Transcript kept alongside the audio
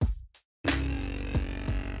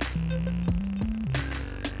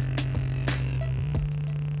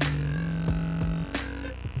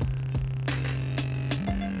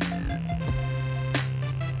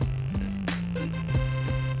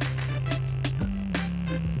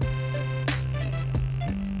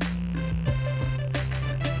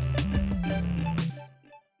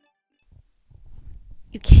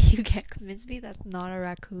You can't convince me that's not a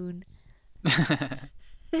raccoon.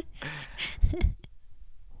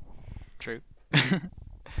 True.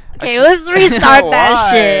 Okay, let's restart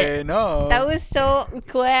that shit. Why? No. That was so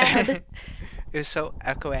awkward. It was so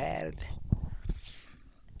awkward.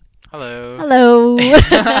 Hello. Hello.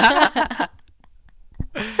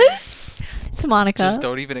 It's Monica. Just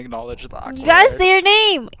don't even acknowledge the awkward. You gotta say your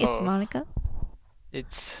name. It's Oh. Monica.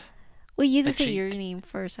 It's... Well, you a can say cheat. your name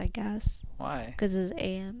first, I guess. Why? Because it's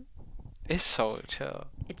AM. It's so chill.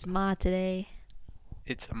 It's Ma today.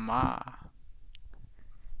 It's Ma.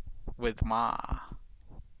 With Ma.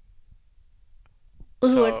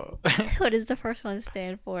 So... What does the first one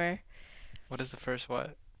stand for? What is the first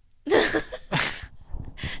what?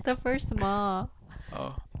 The first Ma.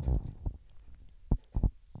 Oh.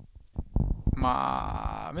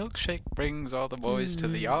 Ma milkshake brings all the boys to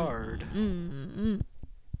the yard.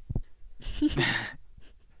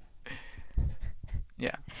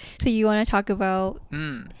 Yeah. So you want to talk about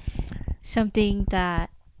something that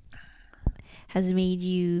has made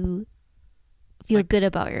you feel Like, good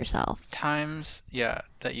about yourself? Times, yeah,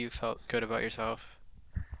 that you felt good about yourself.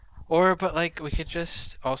 Or, but like, we could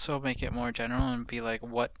just also make it more general and be like,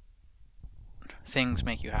 what things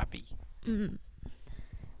make you happy Mm.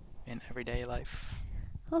 in everyday life?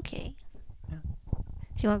 Okay. Yeah.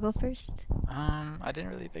 Do you want to go first? I didn't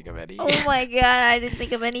really think of any. Oh my god, I didn't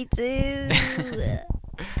think of any too.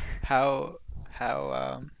 How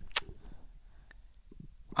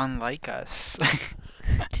unlike us.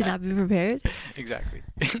 To not be prepared? Exactly.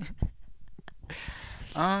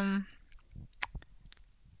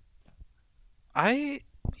 I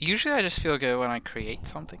just feel good when I create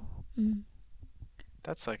something. Mm.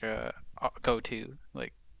 That's like a go-to.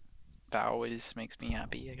 Like, that always makes me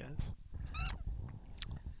happy, I guess.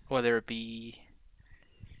 Whether it be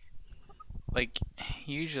like,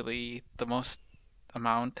 usually the most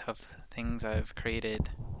amount of things I've created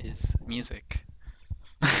is music.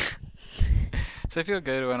 So I feel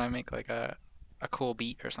good when I make like a cool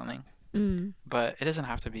beat or something. Mm. But it doesn't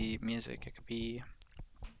have to be music. It could be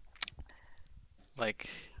like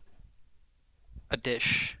a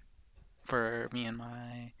dish for me and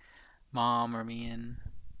my mom, or me and...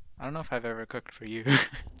 I don't know if I've ever cooked for you.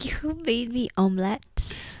 You made me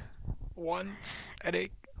omelettes. Once, and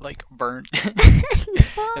it like burnt.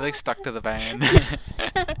 No. It like stuck to the pan.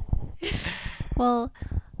 Well,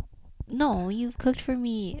 no, you've cooked for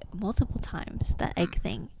me multiple times, that egg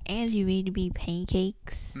thing. And you made me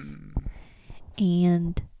pancakes.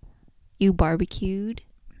 And you barbecued.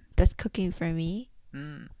 That's cooking for me,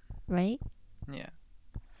 right? Yeah.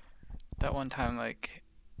 That one time, like,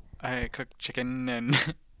 I cooked chicken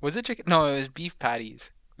and... Was it chicken? No, it was beef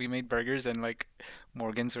patties. We made burgers and, like,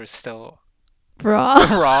 Morgan's were still Raw.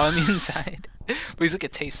 raw on the inside. But he's like,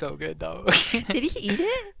 it tastes so good, though. Did he eat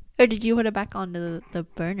it? Or did you put it back on the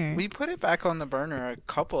burner? We put it back on the burner a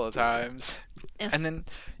couple of times. Yes. And then,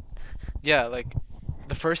 yeah, like,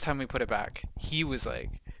 the first time we put it back, he was like,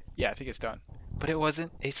 yeah, I think it's done. But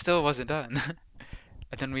it still wasn't done.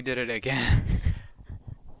 And then we did it again.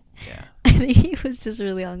 Yeah. I think he was just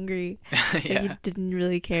really hungry. Like, Yeah. he didn't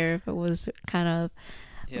really care if it was kind of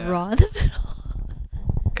Yeah. raw in the middle.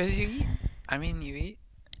 Because you eat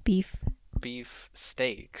Beef. beef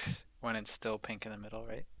steaks when it's still pink in the middle,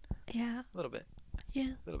 right? Yeah. A little bit.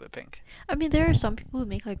 Yeah. A little bit pink. I mean, there are some people who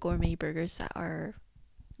make like gourmet burgers that are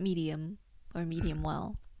medium or medium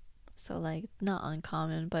well. So like not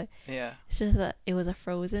uncommon, but Yeah. it's just that it was a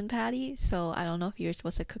frozen patty, so I don't know if you were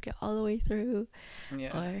supposed to cook it all the way through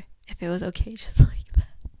Yeah. or if it was okay just like that.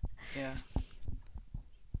 Yeah.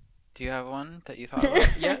 Do you have one that you thought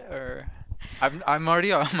of yet, or I'm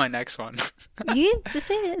already on my next one. You can just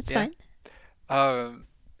say it, it's Yeah. fine.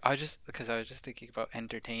 Because I was just thinking about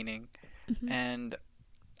entertaining, Mhm. and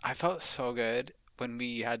I felt so good when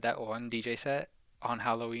we had that one DJ set on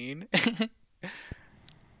Halloween.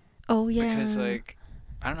 Oh yeah. Because like,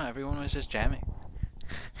 I don't know, everyone was just jamming.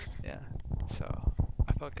 Yeah. So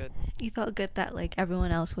I felt good. You felt good that like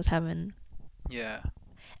everyone was having Yeah.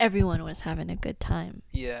 a good time.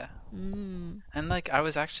 Yeah. Mm. And like, I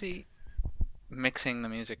was actually mixing the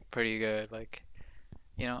music pretty good, like,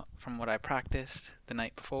 from what I practiced the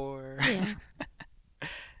night before. Yeah.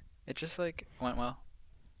 It just like went well.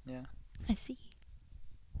 Yeah. I see.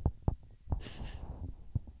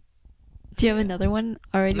 Do you have another one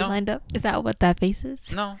already No. lined up? Is that what that face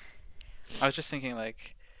is? No. I was just thinking,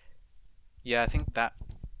 like, yeah, I think that,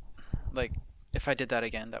 like, if I did that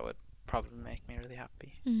again, that would probably make me really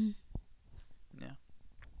happy. Mm. Yeah.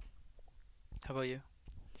 How about you?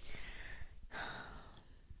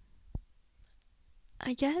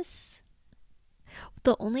 I guess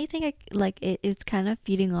the only thing it's kind of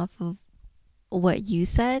feeding off of what you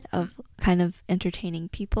said of kind of entertaining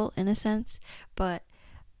people in a sense, but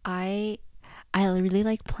I really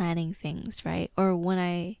like planning things, right? Or when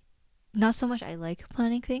I not so much I like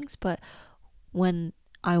planning things, but when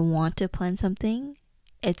I want to plan something,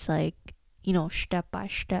 it's like, step by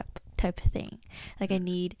step type of thing. Like I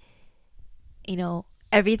need,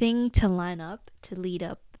 everything to line up to lead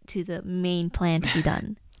up to the main plan to be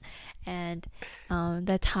done. And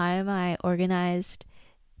that time I organized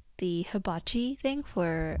the hibachi thing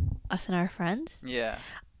for us and our friends, Yeah.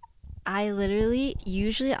 I literally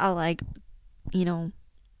usually I'll like,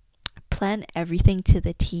 plan everything to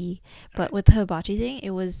the T. But with the hibachi thing,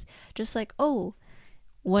 it was just like, oh,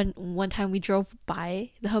 one time we drove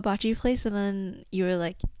by the hibachi place and then you were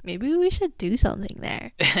like, maybe we should do something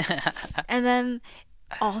there. And then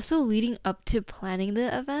also leading up to planning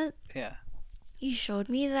the event, Yeah. you showed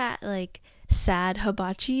me that like sad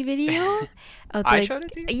hibachi video. Of, I like, showed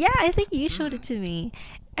it to you? Yeah, I think you showed it to me.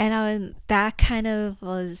 And that kind of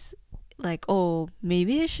was like, oh,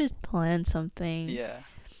 maybe I should plan something. Yeah.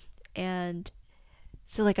 And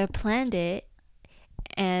so like I planned it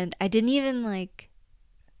and I didn't even like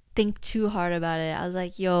think too hard about it. I was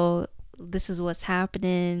like, yo, this is what's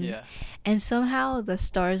happening. Yeah. And somehow the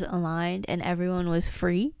stars aligned and everyone was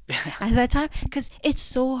free at that time, because it's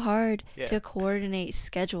so hard to coordinate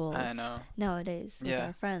schedules I know. nowadays with Yeah.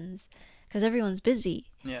 our friends, because everyone's busy.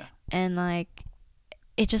 Yeah. And like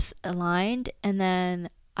it just aligned. And then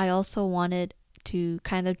I also wanted to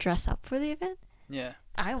kind of dress up for the event. Yeah.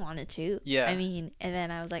 I wanted to. Yeah. I mean, and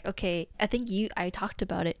then I was like, okay, I think I talked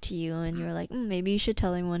about it to you and you were like, maybe you should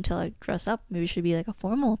tell everyone to like dress up. Maybe it should be like a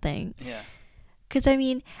formal thing. Yeah. Because I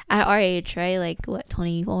mean, at our age, right? Like what,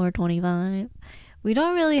 24, 25? We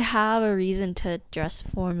don't really have a reason to dress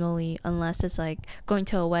formally unless it's like going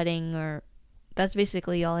to a wedding, or that's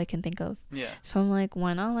basically all I can think of. Yeah. So I'm like,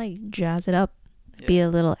 why not like jazz it up? Yeah. Be a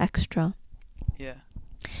little extra. Yeah.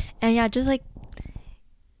 And yeah, just like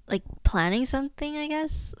planning something, I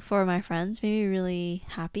guess, for my friends made me really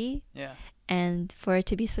happy. Yeah. And for it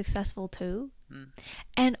to be successful too. Mm.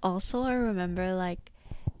 And also I remember like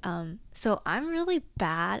so I'm really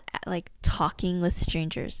bad at like talking with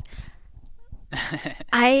strangers.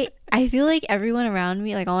 I feel like everyone around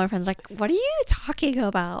me, like all my friends, like, what are you talking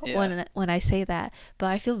about? Yeah. When I say that. But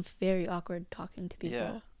I feel very awkward talking to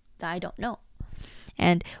people that I don't know.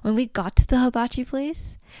 And when we got to the hibachi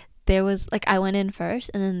place, there was like, I went in first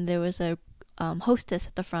and then there was a hostess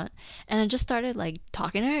at the front, and I just started like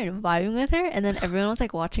talking to her and vibing with her, and then everyone was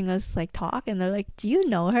like watching us like talk, and they're like, do you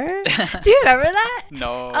know her? Do you remember that?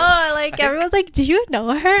 No. Oh, like everyone's like, do you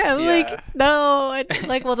know her? I'm Yeah. like, no. And,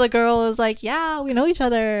 like, well, the girl was like, yeah, we know each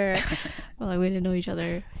other. Well, like, we didn't know each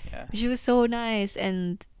other. Yeah. But she was so nice.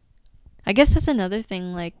 And I guess that's another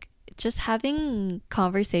thing, like just having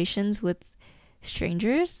conversations with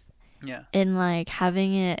strangers Yeah. and like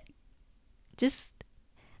having it just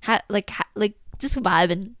just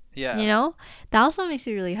vibing, Yeah. you know, that also makes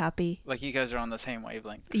me really happy. Like you guys are on the same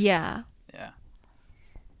wavelength. Yeah. Yeah.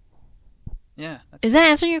 Yeah. That's Is that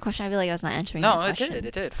answering your question? I feel like that's not answering your No, it question. did.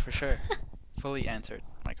 It did for sure. Fully answered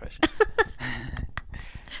my question.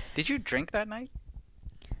 Did you drink that night?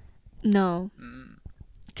 No, Mm,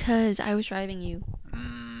 because I was driving you.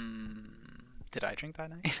 did I drink that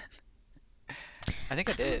night? I think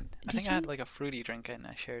I did. I think I had like a fruity drink and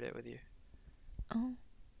I shared it with you. Oh.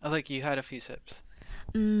 Like you had a few sips.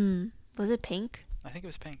 Was it pink? I think it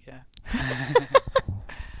was pink, yeah.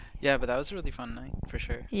 Yeah, but that was a really fun night for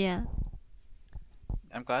sure. Yeah.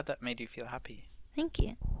 I'm glad that made you feel happy. Thank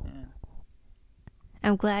you. Yeah.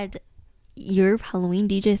 I'm glad your Halloween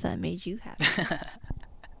DJ set made you happy.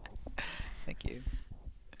 Thank you.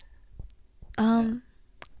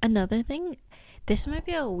 Another thing, this might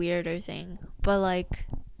be a weirder thing, but like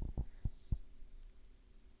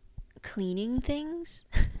cleaning things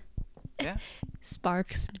Yeah.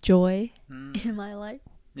 sparks joy Mm, in my life.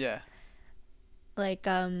 yeah. Like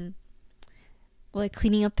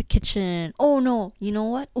cleaning up the kitchen. Oh no, you know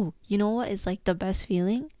what? Oh, you know what is like the best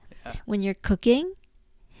feeling? Yeah. When you're cooking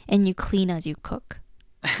and you clean as you cook.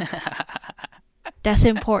 That's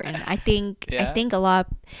important. I think Yeah. a lot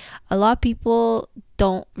of people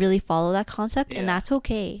don't really follow that concept, and Yeah. that's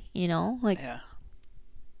okay, you know? Like, Yeah.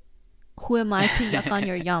 who am I to yuck on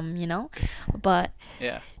your yum, you know? But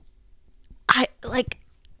Yeah. like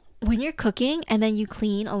when you're cooking and then you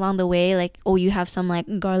clean along the way, like, oh, you have some like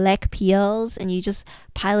garlic peels and you just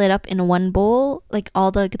pile it up in one bowl, like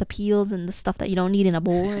all the peels and the stuff that you don't need in a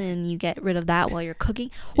bowl, and you get rid of that while you're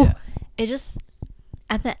cooking. Yeah. It just,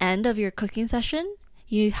 at the end of your cooking session,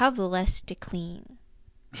 you have less to clean.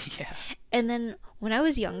 Yeah. And then when I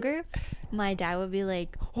was younger, my dad would be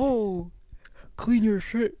like, oh, clean your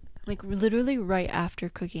shit. Like literally right after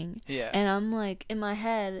cooking. Yeah. And I'm like, in my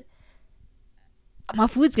head, my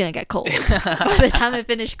food's gonna get cold by the time I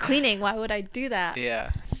finish cleaning. Why would I do that?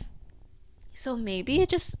 Yeah. So maybe it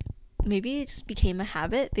just became a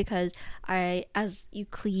habit, because as you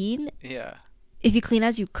clean, Yeah. if you clean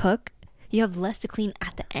as you cook, you have less to clean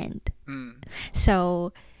at the end.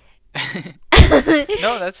 So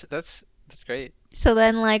No, that's great. so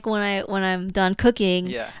then, like, when I'm done cooking,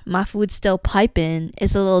 Yeah. my food's still piping.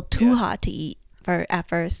 It's a little too Yeah. hot to eat at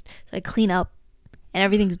first. So I clean up and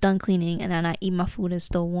everything's done cleaning, and then I eat my food, it's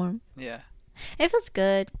still warm. Yeah. It feels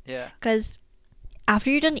good, Yeah. because after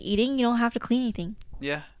you're done eating, you don't have to clean anything.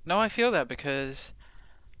 Yeah. No, I feel that because,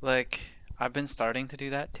 like, I've been starting to do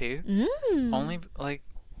that too. Only, like,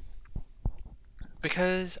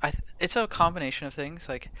 because it's a combination of things.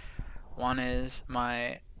 Like, one is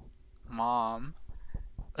my mom.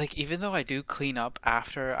 Like, even though I do clean up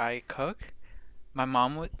after I cook, my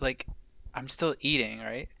mom would, like, I'm still eating,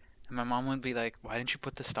 right? And my mom would be like, why didn't you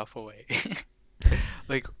put the stuff away?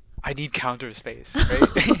 Like, I need counter space,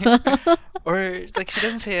 right? Or, like, she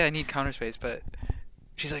doesn't say I need counter space, but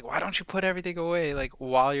she's like, why don't you put everything away, like,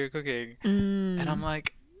 while you're cooking? And I'm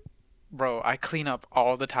like, bro, I clean up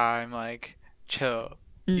all the time, like, chill.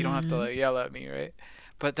 You don't have to, like, yell at me, right?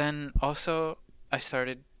 But then also, I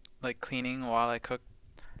started, like, cleaning while I cook,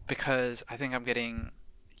 because I think I'm getting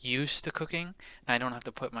used to cooking, and I don't have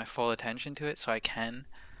to put my full attention to it, so I can,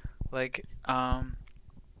 like,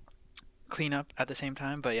 clean up at the same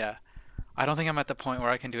time. But yeah, I don't think I'm at the point where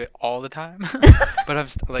I can do it all the time. But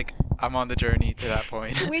I'm on the journey to that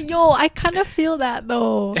point. Wait, yo, I kind of feel that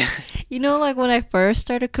though. You know, like when I first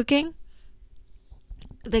started cooking,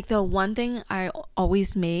 like the one thing I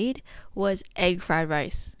always made was egg fried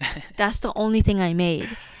rice. That's the only thing I made.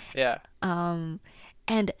 Yeah.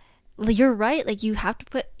 And you're right, like you have to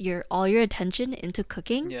put all your attention into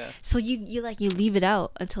cooking. Yeah. So you leave it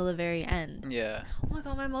out until the very end. Yeah. Oh my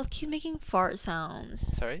god, my mouth keeps making fart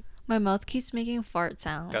sounds. Sorry? My mouth keeps making fart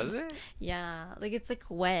sounds. Does it? Yeah, like it's like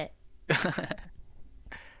wet.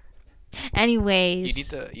 Anyways.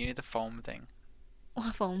 You need the foam thing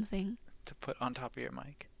What foam thing? to put on top of your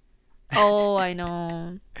mic. Oh, I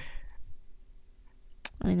know.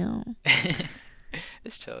 I know.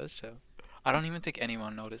 It's chill, it's chill. I don't even think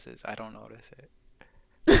anyone notices. I don't notice it.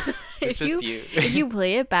 If It's just you. if you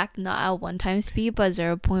play it back not at 1x speed but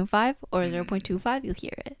 0.5 or 0.25, you'll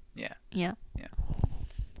hear it. Yeah. Yeah. Yeah.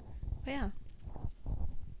 But yeah.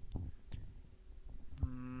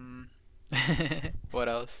 What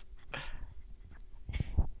else?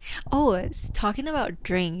 Oh, it's talking about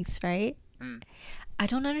drinks, right? Mm. I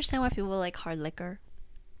don't understand why people like hard liquor.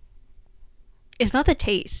 It's not the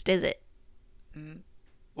taste, is it?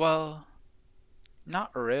 Well,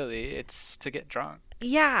 not really. It's to get drunk.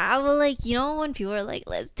 Yeah, but like, you know, when people are like,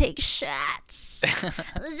 let's take shots.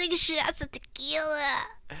 Let's take shots of tequila.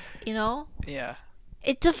 You know? Yeah.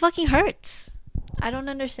 It just fucking hurts. I don't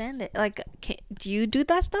understand it. Like, do you do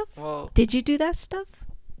that stuff? Well, Did you do that stuff?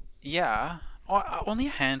 yeah. Only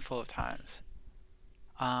a handful of times.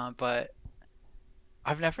 But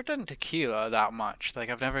I've never done tequila that much. Like,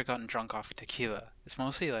 I've never gotten drunk off of tequila. It's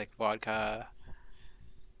mostly like vodka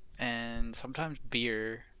and sometimes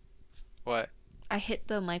beer. What? I hit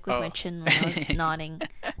the mic with my chin when I was nodding.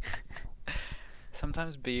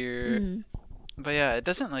 Sometimes beer. Mm. But yeah, it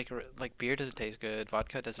doesn't like beer doesn't taste good.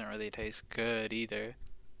 Vodka doesn't really taste good either.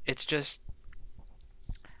 It's just,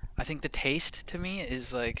 I think the taste to me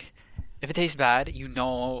is like, if it tastes bad, you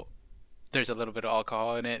know there's a little bit of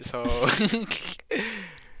alcohol in it. So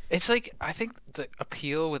it's like, I think the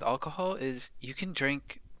appeal with alcohol is you can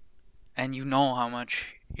drink and you know how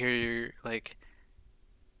much you're like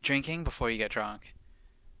drinking before you get drunk.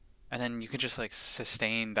 And then you can just like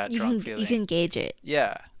sustain that drunk feeling. You can gauge it.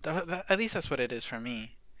 Yeah, at least that's what it is for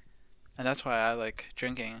me, and that's why I like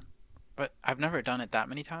drinking. But I've never done it that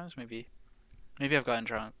many times. Maybe I've gotten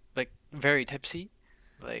drunk, like very tipsy,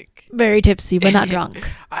 like Very tipsy, but not drunk.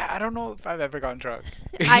 I don't know if I've ever gotten drunk.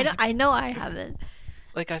 I know I haven't.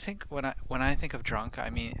 Like I think when I think of drunk, I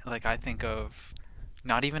mean like I think of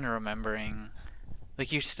not even remembering.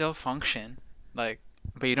 Like you still function, like.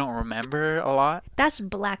 But you don't remember a lot. That's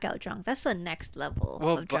blackout drunk. That's the next level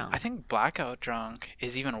of drunk. I think blackout drunk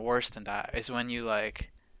is even worse than that. Is when you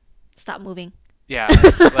like Stop moving. Yeah,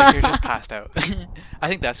 it's like you're just passed out. I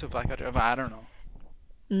think that's what blackout is, but I don't know.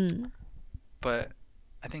 Mm. But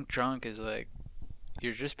I think drunk is like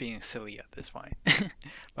you're just being silly at this point.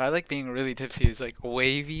 But I like being really tipsy. It's like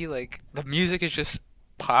wavy, like the music is just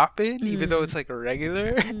popping, even though it's Mm. like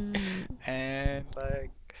regular. Mm. And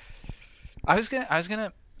like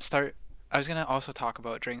start. I was gonna also talk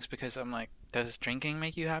about drinks because I'm like, does drinking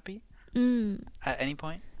make you happy Mm. at any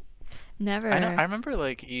point? I know. I Never. remember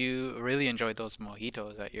like you really enjoyed those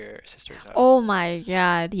mojitos at your sister's house. Oh my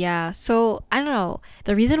god, yeah. So I don't know.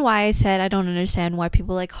 The reason why I said I don't understand why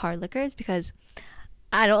people like hard liquor is because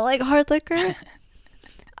I don't like hard liquor.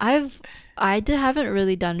 I've haven't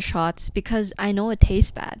really done shots because I know it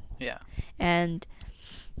tastes bad, Yeah. and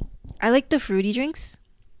I like the fruity drinks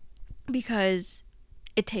because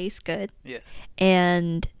it tastes good. Yeah.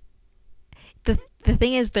 And the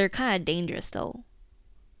thing is, they're kind of dangerous though,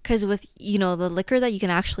 because with the liquor that you can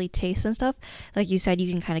actually taste and stuff, like you said,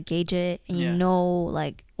 you can kind of gauge it and you Yeah. know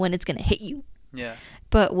like when it's gonna hit you. Yeah.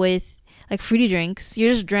 But with like fruity drinks, you're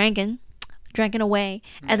just drinking away,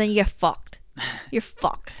 and then you get fucked. You're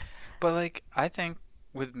fucked. But like I think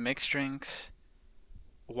with mixed drinks,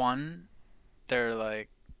 one, they're like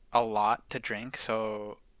a lot to drink,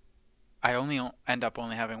 so I only end up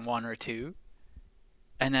only having one or two.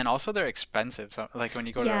 And then also they're expensive. So like when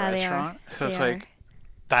you go to a Yeah, they are. restaurant, so They it's are. like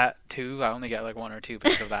that too. I only get like one or two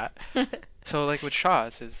because of that. So like with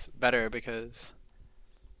shots is better because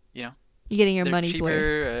You're getting your they're money's cheaper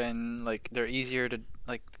worth. and like they're easier to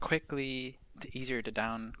like easier to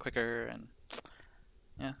down quicker, and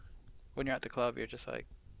yeah, when you're at the club, you're just like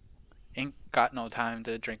ain't got no time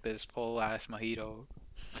to drink this full ass mojito.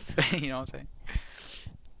 You know what I'm saying?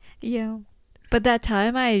 Yeah. But that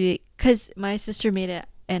time cause my sister made it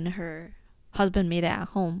and her husband made it at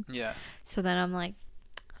home. Yeah. So then I'm like,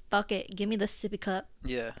 fuck it, give me the sippy cup.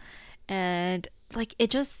 Yeah. And like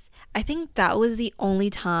I think that was the only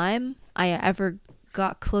time I ever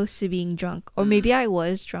got close to being drunk. Or maybe I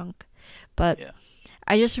was drunk. But Yeah.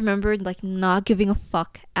 I just remembered like not giving a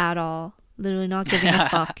fuck at all. Literally not giving a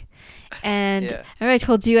fuck. And Yeah. remember I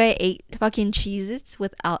told you I ate fucking Cheez-Its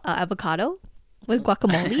with avocado with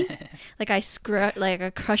guacamole? Like I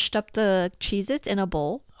crushed up the Cheez-Its in a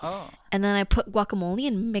bowl Oh. and then I put guacamole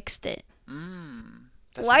and mixed it. Mmm.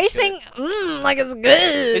 That Why are you sounds good. saying like it's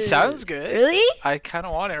good? It sounds good. Really? I kind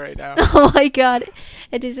of want it right now. Oh my god.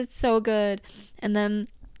 It tasted so good. And then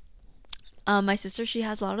my sister, she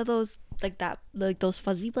has a lot of those like those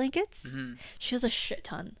fuzzy blankets. Hmm. She has a shit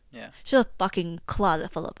ton. Yeah. She has a fucking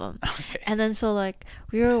closet full of them. Okay. And then so like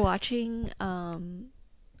we were watching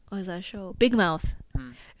what was that show? Big Mouth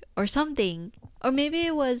Hmm. or something. Or maybe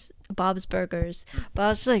it was Bob's Burgers. But I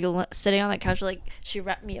was just like sitting on the couch, like she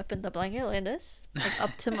wrapped me up in the blanket like this, like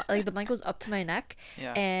up to my, like the blanket was up to my neck,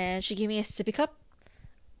 Yeah. and she gave me a sippy cup.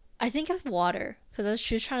 I think of water because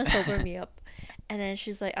she was trying to sober me up. And then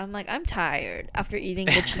she's like, I'm tired after eating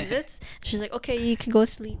the Cheez-Its. She's like, okay, you can go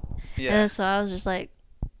sleep. And Yeah. then so I was just like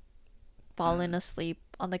falling asleep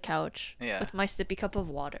on the couch Yeah. with my sippy cup of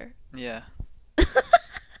water. Yeah.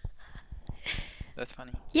 That's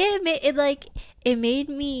funny. Yeah, it made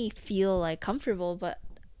me feel like comfortable, but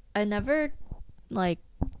I never like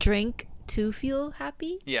drink to feel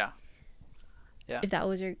happy. Yeah. Yeah. If that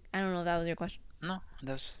was I don't know if that was your question. No,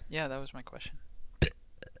 that was my question.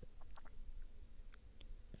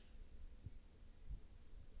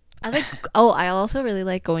 I like I also really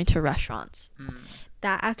like going to restaurants. Mm.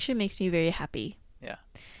 That actually makes me very happy. Yeah.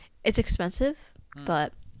 It's expensive, Mm.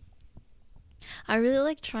 but I really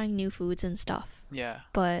like trying new foods and stuff. Yeah.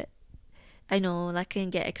 But I know that can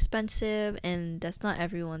get expensive and that's not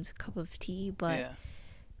everyone's cup of tea, but Yeah.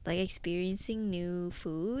 like experiencing new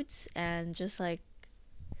foods and just like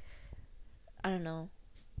I don't know.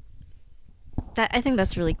 I think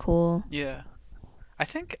that's really cool. Yeah. I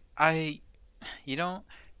think you know,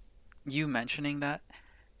 you mentioning that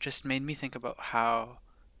just made me think about how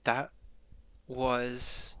that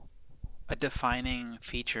was a defining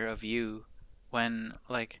feature of you when,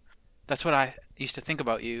 like, that's what I used to think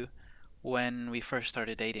about you when we first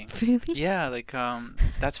started dating. Really? Yeah, like,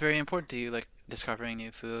 that's very important to you, like, discovering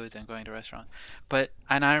new foods and going to restaurants.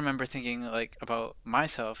 And I remember thinking, like, about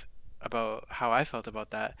myself, about how I felt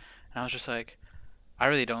about that, and I was just like, I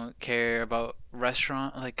really don't care about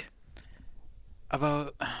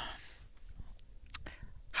about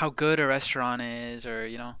how good a restaurant is, or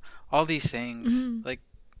all these things. Mhm. Like,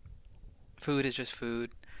 food is just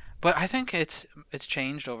food. But I think it's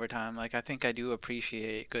changed over time. Like, I think I do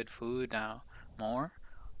appreciate good food now more.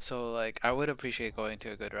 So like I would appreciate going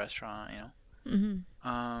to a good restaurant. Mhm.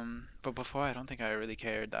 But before I don't think I really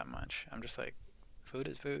cared that much. I'm just like, food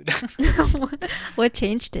is food. What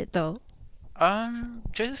changed it though?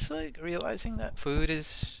 Just like realizing that food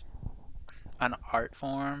is an art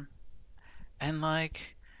form, and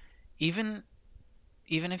like even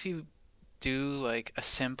if you do like a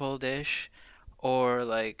simple dish or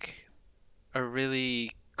like a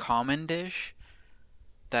really common dish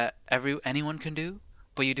that anyone can do,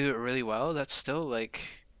 but you do it really well, that's still like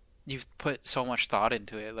you've put so much thought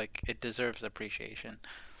into it. Like it deserves appreciation.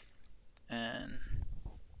 And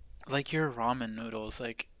like your ramen noodles,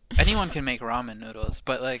 like anyone can make ramen noodles,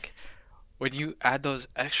 but like when you add those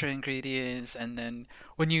extra ingredients and then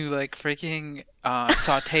when you like freaking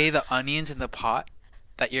saute the onions in the pot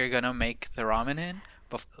that you're gonna make the ramen in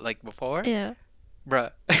like before, Yeah.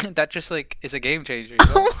 bruh, that just like is a game changer, you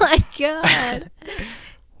know? Oh my god.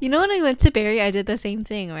 You know when I went to Barry, I did the same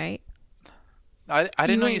thing, right? I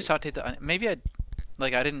didn't know you went- sauteed the maybe I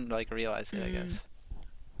didn't like realize it, I Mm. guess.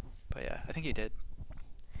 But yeah, I think you did.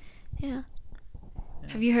 Yeah. Yeah.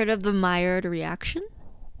 Have you heard of the Maillard reaction?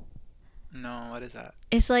 No, what is that?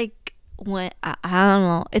 It's like when I don't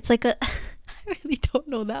know. It's like a I really don't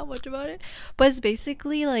know that much about it, but it's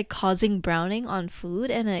basically like causing browning on food,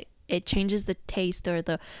 and it changes the taste or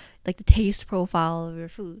the taste profile of your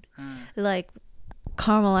food. Like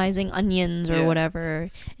caramelizing onions or Yeah. whatever,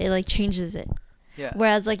 it like changes it. Yeah.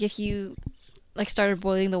 Whereas like if you like started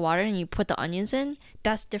boiling the water and you put the onions in,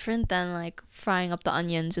 that's different than like frying up the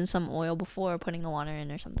onions in some oil before putting the water in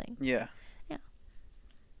or something. Yeah. Yeah.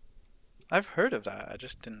 I've heard of that. I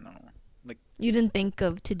just didn't know. You didn't think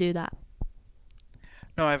of to do that.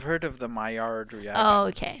 No, I've heard of the Maillard reaction Oh,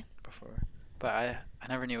 okay. before, but I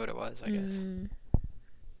never knew what it was, I guess.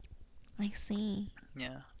 I see.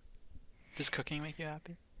 Yeah. Does cooking make you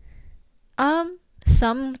happy?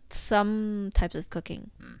 Some types of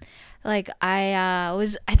cooking. Mm. Like I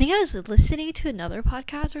think I was listening to another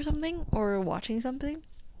podcast or something, or watching something.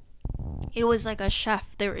 It was like a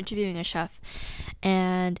chef. They were interviewing a chef,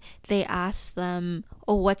 and they asked them,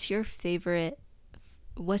 "Oh, what's your favorite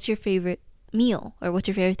meal, or what's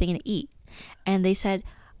your favorite thing to eat?" And they said,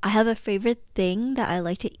 "I have a favorite thing that I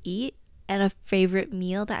like to eat and a favorite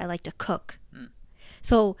meal that I like to cook." Mm.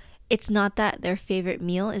 So it's not that their favorite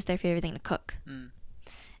meal is their favorite thing to cook. Mm.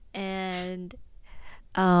 And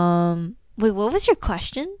wait, what was your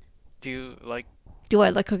question? Do you like? Do I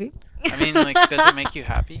like cooking? I mean, like, does it make you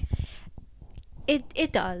happy?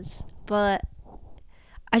 It does, but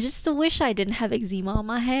I just wish I didn't have eczema on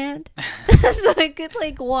my hand, so I could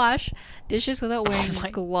like wash dishes without wearing my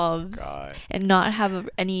gloves God. and not have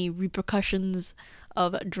any repercussions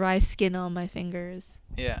of dry skin on my fingers.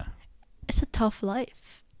 Yeah. It's a tough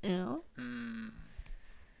life, you know. Mm.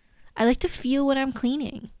 I like to feel when I'm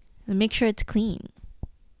cleaning and make sure it's clean.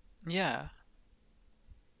 Yeah.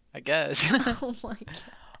 I guess. Oh my god.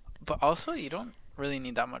 But also, you don't really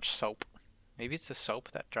need that much soap. Maybe it's the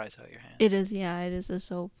soap that dries out your hands. It is, yeah, it is a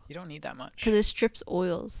soap You don't need that much. because it strips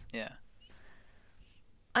oils. Yeah.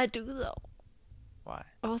 I do though. Why?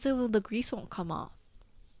 Also, the grease won't come off.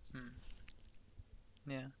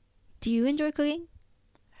 Yeah. Do you enjoy cooking?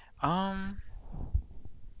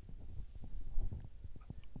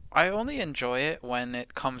 I only enjoy it when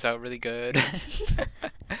it comes out really good.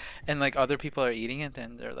 And like other people are eating it,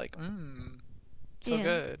 then they're like, so Yeah.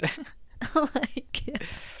 good. Like,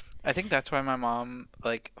 I think that's why my mom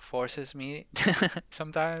like forces me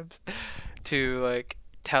sometimes to like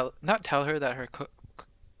not tell her that her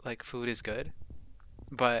like food is good,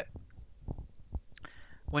 but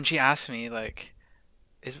when she asks me like,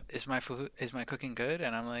 is my cooking good,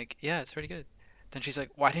 and I'm like, yeah, it's pretty good, then she's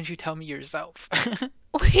like, why didn't you tell me yourself?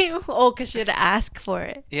 wait, oh, because you had to ask for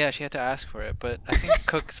it. Yeah, she had to ask for it, but I think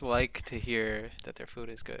cooks like to hear that their food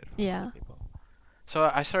is good. From Yeah. other people. So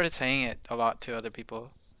I started saying it a lot to other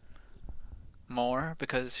people more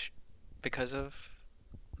because of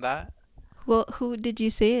that. Well, who did you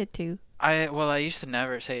say it to? I used to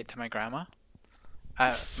never say it to my grandma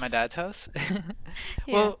at my dad's house.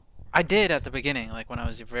 Yeah. Well, I did at the beginning, like when I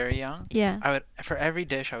was very young. Yeah. I would, for every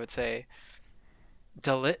dish I would say,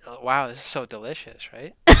 wow, this is so delicious,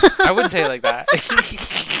 right? I wouldn't say it like that.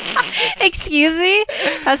 Excuse me?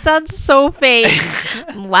 That sounds so fake.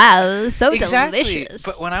 Wow, so Exactly. delicious.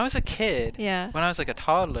 But when I was a kid, Yeah. when I was like a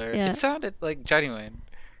toddler, Yeah. it sounded like genuine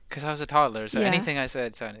because I was a toddler. So Yeah. anything I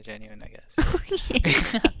said sounded genuine, I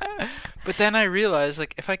guess. But then I realized,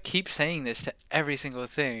 like, if I keep saying this to every single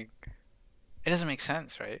thing, it doesn't make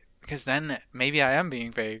sense, right? Because then maybe I am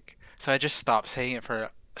being fake. So I just stopped saying it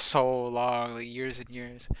for so long, like years and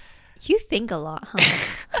years. You think a lot, huh?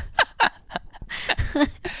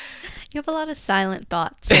 You have a lot of silent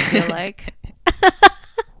thoughts, I feel like.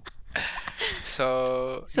 So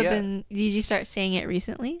So So yeah, then, did you start saying it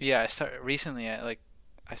recently? yeah.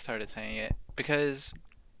 I started saying it because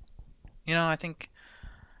I think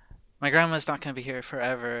my grandma's not gonna be here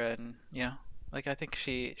forever, and like I think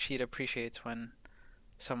she appreciates when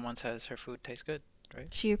someone says her food tastes good, right?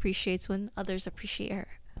 She appreciates when others appreciate her.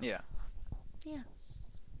 Yeah. Yeah.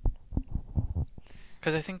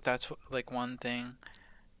 Because I think that's like one thing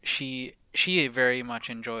she very much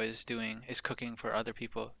enjoys doing is cooking for other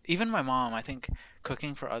people. Even my mom, I think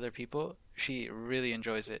cooking for other people, she really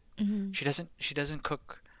enjoys it. Mm-hmm. She doesn't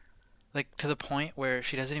cook like to the point where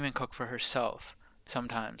she doesn't even cook for herself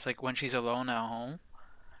sometimes. Like when she's alone at home,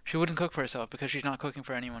 she wouldn't cook for herself because she's not cooking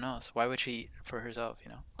for anyone else. Why would she eat for herself,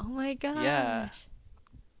 Oh my gosh. Yeah.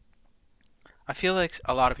 I feel like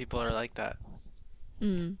a lot of people are like that.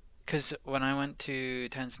 Mm. Because when I went to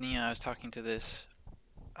Tanzania, I was talking to this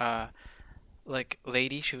like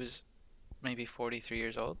lady. She was maybe 43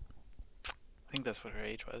 years old. I think that's what her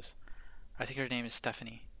age was. I think her name is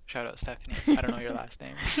Stephanie. Shout out Stephanie. I don't know your last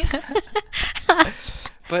name.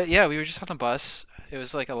 But yeah, we were just on the bus. It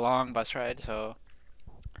was like a long bus ride, so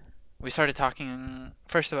we started talking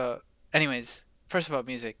first about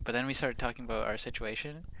music, but then we started talking about our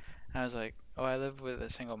situation. I was like, "Oh, I live with a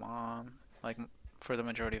single mom, like for the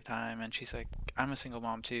majority of time," and she's like, "I'm a single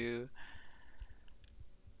mom too."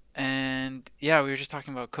 And yeah, we were just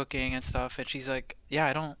talking about cooking and stuff, and she's like, "Yeah,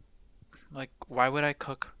 I don't like. Why would I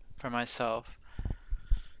cook for myself?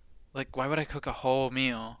 Like, why would I cook a whole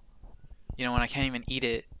meal? When I can't even eat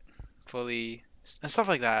it fully and stuff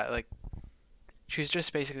like that." Like, she was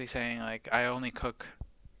just basically saying like, "I only cook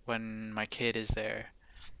when my kid is there."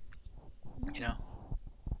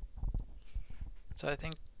 So I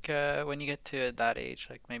think when you get to that age,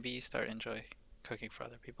 like maybe you start enjoy cooking for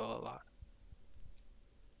other people a lot.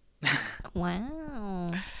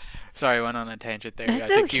 Wow. Sorry, I went on a tangent there. That's I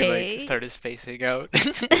think you okay. like started spacing out.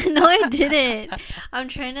 No, I didn't. I'm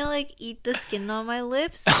trying to like eat the skin on my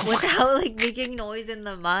lips without like making noise in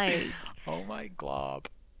the mic. Oh my glob.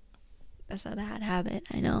 That's a bad habit,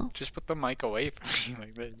 I know. Just put the mic away from me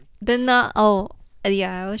like this. Then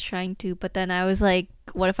yeah, I was trying to, but then I was like,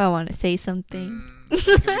 what if I want to say something? You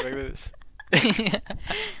can be like this.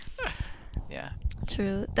 Yeah.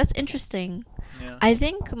 True. That's interesting. Yeah. I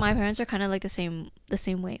think my parents are kind of like the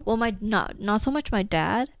same way. Well, not so much my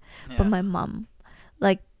dad, Yeah. but my mom.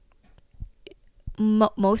 Like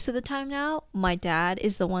most of the time now, my dad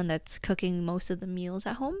is the one that's cooking most of the meals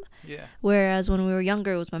at home. Yeah. Whereas when we were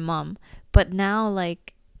younger, it was my mom. But now,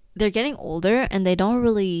 like, they're getting older and they don't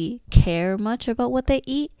really care much about what they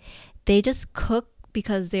eat. They just cook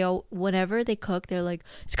because whenever they cook, they're like,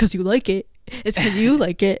 it's because you like it. It's because you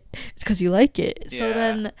like it. It's because you like it. So Yeah.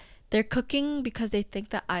 then they're cooking because they think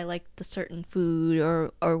that I like the certain food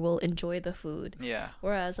or will enjoy the food. Yeah.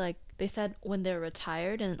 Whereas, like, they said when they're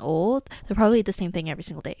retired and old, they'll probably eat the same thing every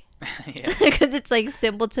single day. Yeah. Because it's, like,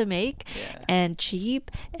 simple to make Yeah. and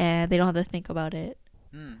cheap and they don't have to think about it.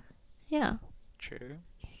 Yeah. True.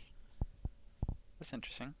 That's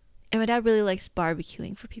interesting. And my dad really likes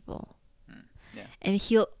barbecuing for people. Yeah. And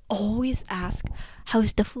he'll always ask,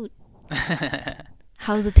 how's the food?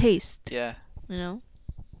 How's the taste? Yeah. You know?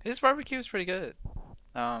 His barbecue was pretty good.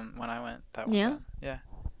 When I went that one Yeah? time. Yeah.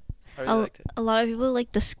 I really liked it. A lot of people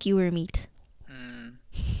like the skewer meat. Mm.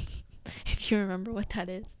 If you remember what that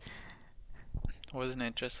is. Wasn't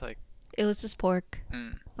it just like It was just pork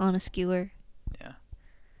on a skewer. Yeah.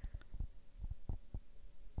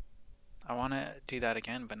 I want to do that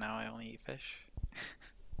again, but now I only eat fish.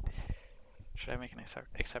 Should I make an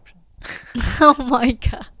exception? Oh my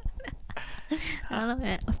god. I don't know,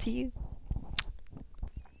 man. Up to you.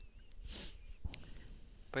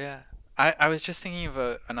 But yeah, I was just thinking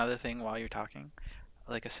of another thing while you're talking,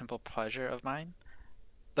 like a simple pleasure of mine.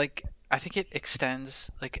 Like, I think it extends,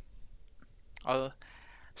 like,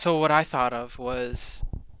 so what I thought of was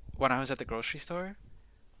when I was at the grocery store,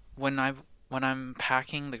 when I'm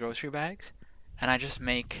packing the grocery bags, and I just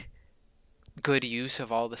make good use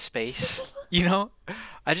of all the space,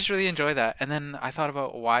 I just really enjoy that. And then I thought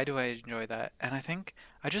about why do I enjoy that, and I think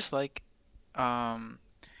I just like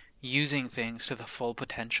using things to the full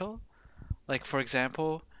potential. Like, for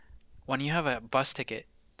example, when you have a bus ticket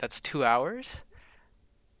that's 2 hours,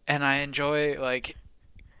 and I enjoy like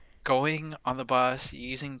going on the bus,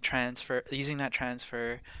 using that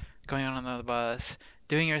transfer, going on another bus,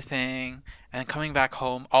 doing your thing, and coming back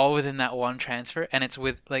home, all within that one transfer, and it's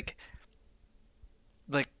with like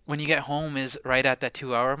when you get home is right at that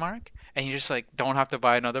 2 hour mark, and you just like don't have to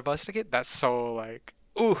buy another bus ticket. That's so like,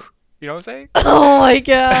 ooh, you know what I'm saying? Oh my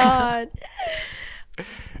god.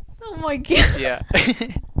 Oh my god. Yeah.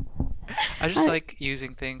 I just like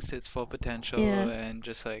using things to its full potential Yeah. and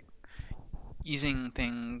just like using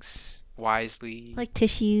things wisely. Like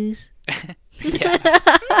tissues. Yeah.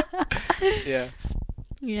 Yeah.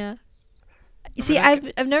 Yeah. You I see, mean,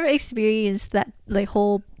 like, I've never experienced that like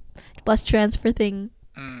whole bus transfer thing,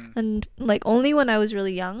 and like only when I was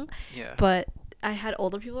really young. yeah. But I had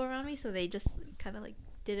older people around me, so they just kind of like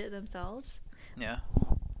did it themselves. Yeah.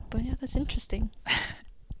 But yeah, that's interesting.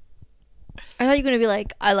 I thought you were gonna be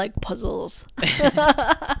like, I like puzzles.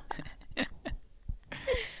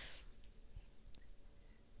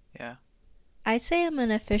 Yeah. I'd say I'm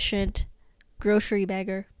an efficient grocery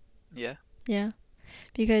bagger. Yeah. Yeah,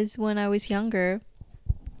 because when I was younger,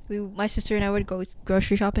 my sister and I would go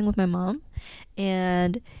grocery shopping with my mom,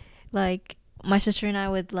 and like my sister and I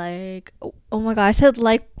would like, oh my god, I said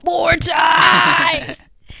like 4 times.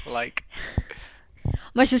 Like.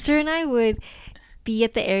 My sister and I would be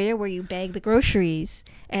at the area where you bag the groceries,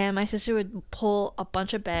 and my sister would pull a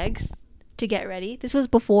bunch of bags to get ready. This was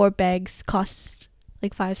before bags cost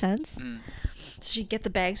like 5 cents. So she'd get the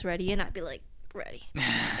bags ready, and I'd be like, ready.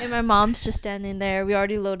 And my mom's just standing there. We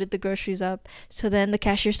already loaded the groceries up. So then the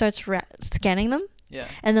cashier starts scanning them. Yeah.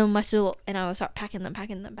 And then my sister and I would start packing them.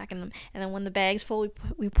 And then when the bag's full,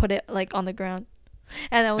 we put it like on the ground.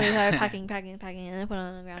 And then we started packing, and then put it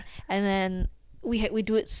on the ground. And then we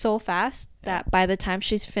do it so fast that by the time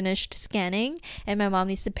she's finished scanning and my mom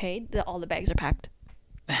needs to pay, all the bags are packed.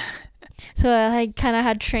 So I kind of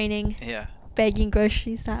had training. Yeah. Bagging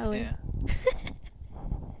groceries that way. Yeah.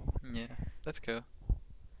 Yeah. That's cool.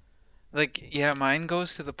 Like, yeah, mine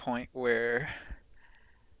goes to the point where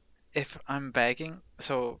if I'm bagging,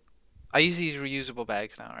 so I use these reusable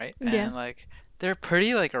bags now, right? Yeah. And like they're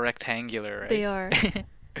pretty like rectangular, right? They are.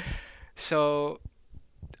 So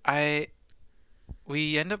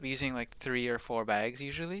we end up using like 3 or 4 bags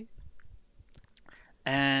usually.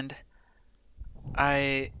 And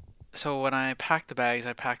so when I pack the bags,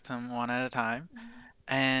 I pack them one at a time.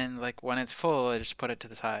 And like when it's full, I just put it to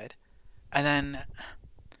the side. And then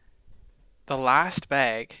the last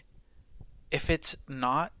bag, if it's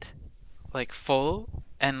not like full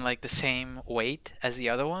and like the same weight as the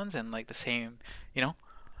other ones and like the same,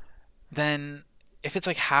 then if it's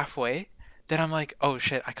like halfway, then I'm like, oh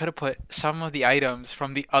shit, I could have put some of the items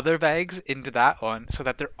from the other bags into that one so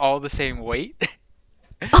that they're all the same weight.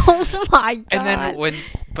 Oh my god. And then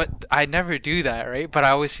but I never do that, right? But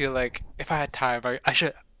I always feel like if I had time,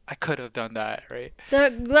 I could have done that, right?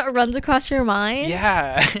 That runs across your mind?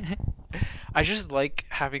 Yeah. I just like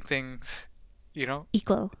having things,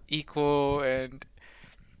 equal and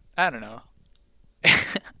I don't know.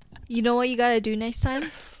 You know what you gotta do next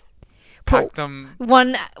time? Pack Put them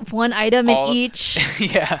one item in all- each,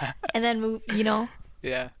 Yeah. and then move.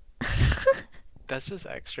 Yeah. That's just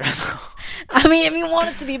extra. I mean, if you want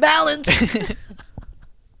it to be balanced,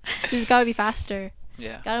 just gotta be faster.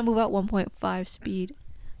 Yeah. Gotta move at 1.5 speed.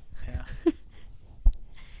 Yeah.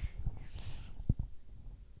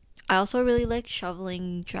 I also really like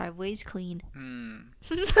shoveling driveways clean.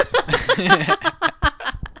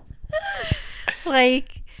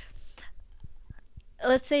 Like,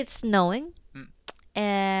 let's say it's snowing,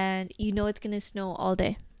 and you know it's gonna snow all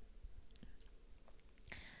day.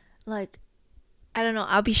 Like, I don't know,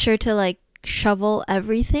 I'll be sure to like shovel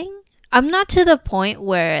everything. I'm not to the point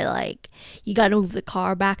where like you gotta move the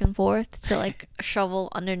car back and forth to like shovel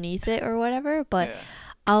underneath it or whatever, but Yeah.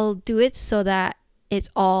 I'll do it so that it's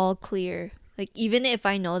all clear. Like, even if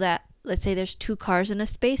I know that, let's say there's 2 cars in a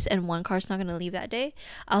space and one car's not gonna leave that day,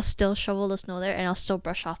 I'll still shovel the snow there and I'll still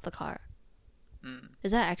brush off the car.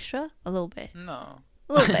 Is that extra? A little bit. No.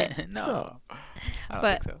 A little bit. No. So, I don't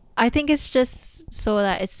but think so. I think it's just so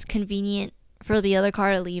that it's convenient for the other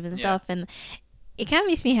car to leave and Yeah. stuff, and it kind of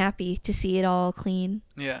makes me happy to see it all clean.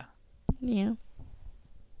 Yeah. Yeah.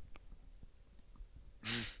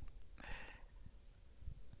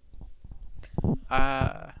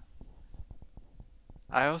 I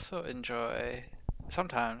also enjoy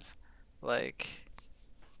sometimes like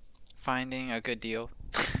finding a good deal.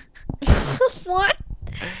 What?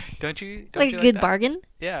 Don't you Like a like good that? bargain?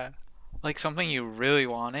 Yeah. Like something you really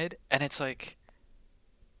wanted and it's like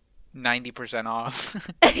 90% off.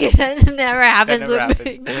 That never happens never with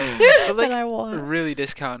happens. me. But, like, That I want. really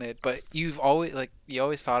discounted, but you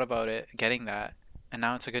always thought about it getting that and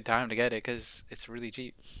now it's a good time to get it cuz it's really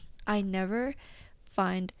cheap. I never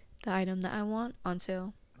find the item that I want on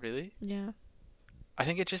sale. Really? Yeah. I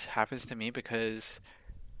think it just happens to me because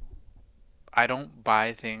I don't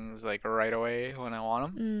buy things like right away when I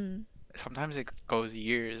want them. Sometimes it goes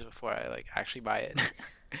years before I like actually buy it.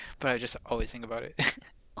 But I just always think about it.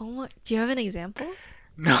 Oh my, do you have an example?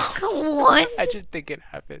 No. What? I just think it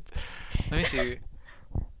happens. Let me see.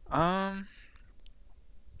 No,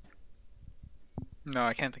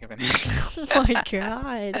 I can't think of anything. Oh my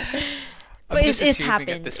god. I'm But just it's assuming at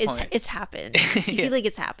happened. this point. It's happened. You Yeah. feel like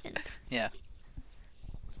it's happened. Yeah.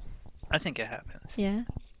 I think it happens. Yeah.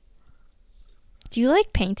 Do you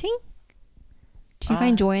like painting? Do you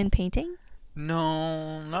find joy in painting?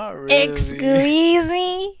 No, not really. Excuse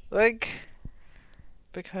me? Like,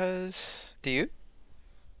 because do you?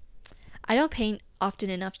 I don't paint often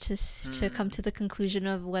enough to come to the conclusion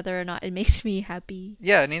of whether or not it makes me happy.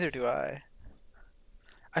 Yeah, neither do I.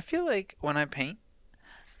 I feel like when I paint,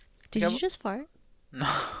 Did like you just fart? no.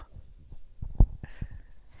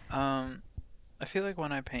 I feel like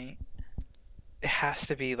when I paint, it has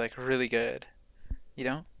to be like really good. You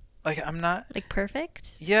know? Like I'm not. Like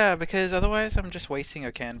perfect? Yeah, because otherwise I'm just wasting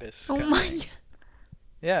a canvas. Oh kinda my thing. god.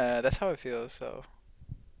 Yeah, that's how it feels. So,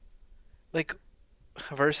 like,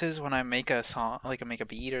 versus when I make a song, like I make a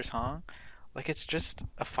beat or song, like it's just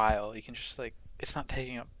a file. You can just like, it's not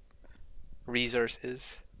taking up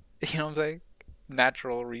resources. You know what I'm saying?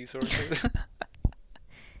 Natural resources.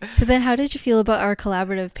 So then how did you feel about our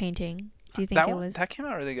collaborative painting? Do you think it was? That came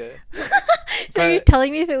out really good. So you're but-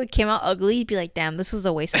 telling me if it came out ugly, you'd be like, damn, this was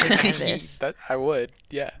a waste of a canvas. That I would,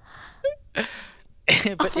 yeah.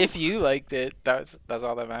 But if you liked it, that's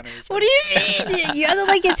all that matters. What do you mean? You have to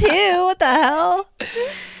like it too. What the hell?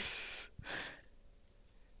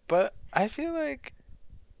 But I feel like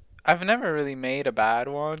I've never really made a bad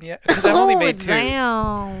one yet because I've only made two.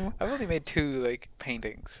 Damn. I've only made two like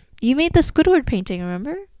paintings. You made the Squidward painting,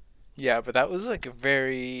 remember? Yeah, but that was like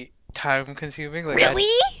very time consuming. Like Really?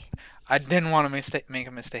 I didn't want to make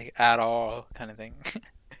a mistake at all, kind of thing.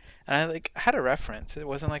 And I like had a reference. It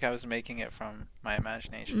wasn't like I was making it from my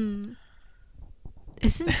imagination.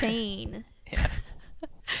 It's insane. Yeah.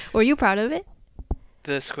 Were you proud of it?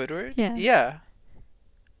 The Squidward? Yeah. Yeah.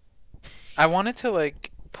 I wanted to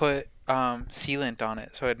like put sealant on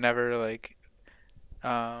it so it never like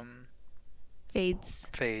Fades.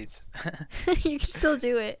 fades. You can still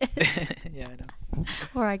do it. Yeah, I know.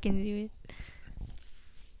 Or I can do it.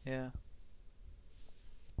 Yeah.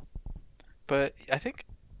 But I think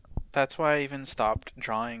that's why I even stopped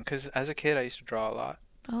drawing because as a kid I used to draw a lot.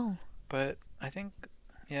 Oh. But I think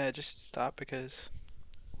yeah, I just stopped because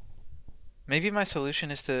maybe my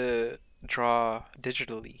solution is to draw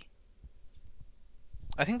digitally.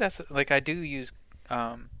 I think that's like I do use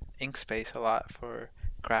Inkspace a lot for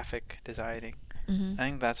graphic designing. Mm-hmm. I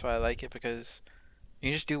think that's why I like it because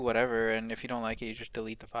you just do whatever, and if you don't like it, you just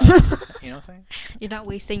delete the file. You know what I'm saying? You're not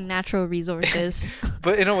wasting natural resources.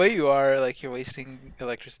 But in a way, you are like you're wasting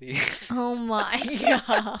electricity. Oh my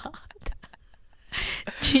god.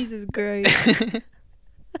 Jesus Christ.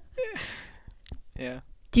 Yeah.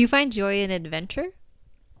 Do you find joy in adventure?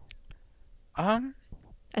 I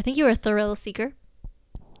think you're a thrill seeker.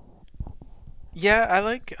 Yeah, I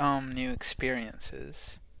like new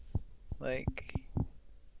experiences. Like,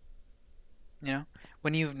 you know,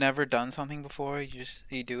 when you've never done something before,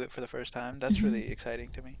 you do it for the first time. That's really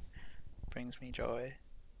exciting to me. Brings me joy.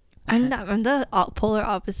 I'm the polar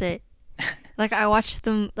opposite. Like I watch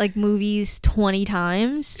them like movies 20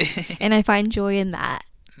 times and I find joy in that.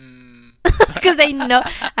 Because I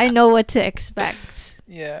know what to expect.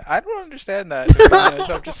 Yeah, I don't understand that, to be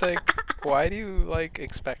honest. I'm just like, why do you like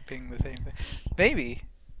expecting the same thing? Maybe.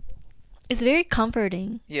 It's very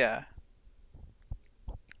comforting. Yeah.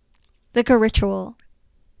 Like a ritual.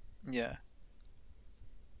 Yeah.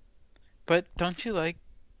 But don't you like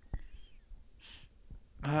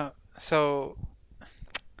so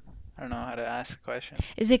I don't know how to ask the question.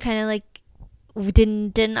 Is it kind of like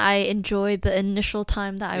didn't I enjoy the initial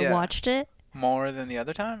time that I Yeah. watched it? More than the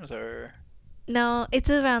other times or No, it's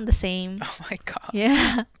around the same. oh my god.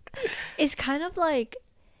 Yeah. It's kind of like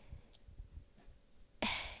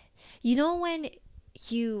you know when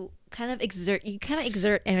you kind of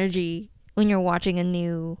exert energy when you're watching a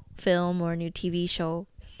new film or a new TV show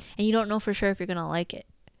and you don't know for sure if you're going to like it.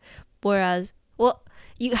 Whereas, well,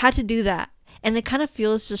 you had to do that and it kind of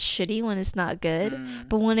feels just shitty when it's not good,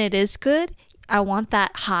 but when it is good, I want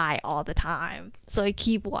that high all the time. So I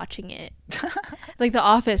keep watching it. Like The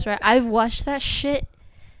Office, right? I've watched that shit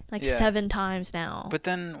like Yeah. 7 times now. But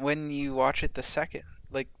then when you watch it the second,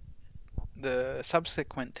 like the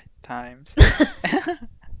subsequent times,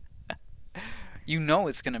 you know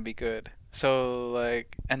it's gonna be good. So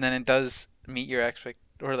like, and then it does meet your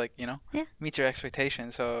meets your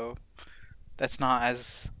expectations. So that's not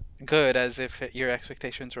as good as if your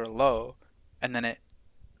expectations were low, and then it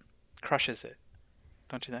crushes it.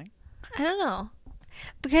 Don't you think? I don't know.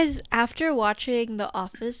 Because after watching The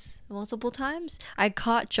Office multiple times, I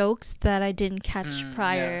caught jokes that I didn't catch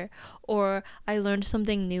prior, or I learned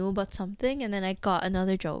something new about something, and then I got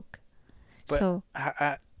another joke. But So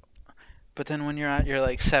but then when you're at your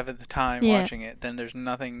like 7th time watching it, then there's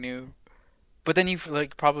nothing new. But then you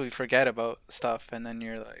like probably forget about stuff, and then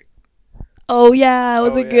you're like, oh yeah, it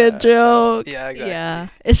was a good joke. Yeah, exactly. Yeah,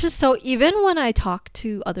 it's just so, even when I talk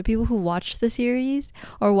to other people who watched the series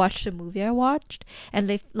or watched the movie I watched, and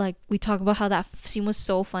they like, we talk about how that scene was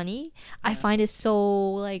so funny, I find it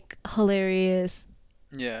so like hilarious.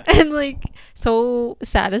 Yeah. And like so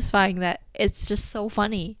satisfying that it's just so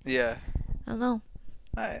funny. Yeah. I don't know.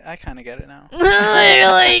 I kind of get it now. Like,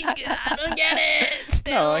 I don't get it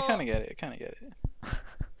still. No, I kind of get it.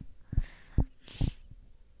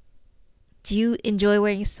 Do you enjoy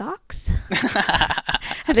wearing socks?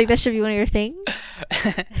 I think that should be one of your things.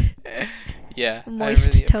 Yeah. Moist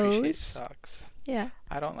I really toes. appreciate socks. Yeah.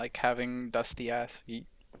 I don't like having dusty ass feet.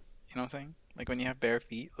 You know what I'm saying? Like when you have bare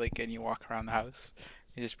feet, like, and you walk around the house,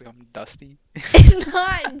 you just become dusty. It's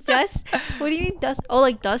not dust. What do you mean dust? Oh,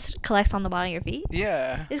 like dust collects on the bottom of your feet?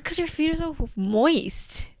 Yeah. It's because your feet are so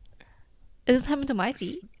moist. It doesn't happen to my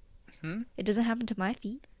feet. It doesn't happen to my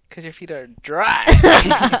feet. Because your feet are dry.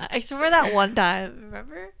 Except for that one time.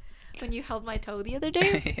 Remember? When you held my toe the other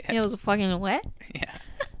day? Yeah. And it was fucking wet? Yeah.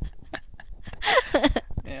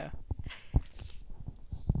 Yeah.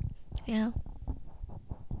 Yeah.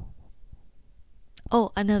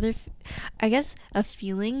 Oh, I guess a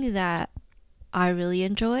feeling that I really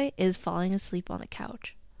enjoy is falling asleep on the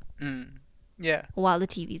couch Yeah. while the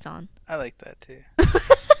TV's on. I like that too.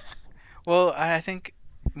 Well, I think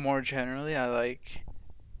more generally, I like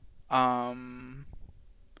the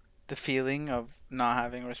feeling of not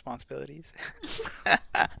having responsibilities.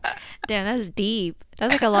 Damn, that's deep.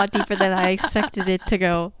 That's like a lot deeper than I expected it to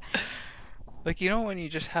go. Like, you know, when you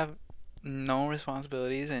just have no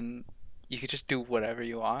responsibilities and you could just do whatever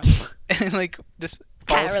you want and like just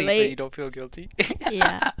fall Can't asleep relate. and you don't feel guilty.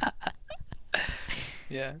 Yeah.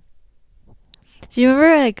 Yeah. Do you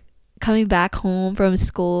remember like coming back home from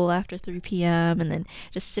school after 3 p.m. and then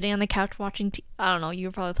just sitting on the couch watching I don't know, you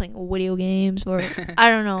were probably playing video games or I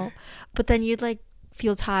don't know. But then you'd like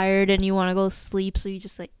feel tired and you want to go to sleep, so you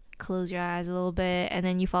just like close your eyes a little bit and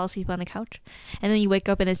then you fall asleep on the couch. And then you wake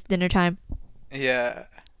up and it's dinner time. Yeah.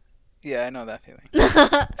 Yeah, I know that feeling.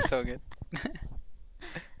 So good.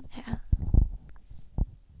 Yeah.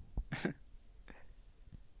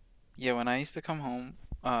 Yeah, when I used to come home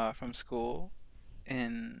from school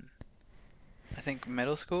in, I think,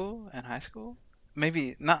 middle school and high school,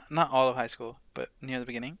 maybe not all of high school, but near the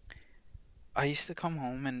beginning, I used to come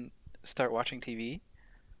home and start watching TV,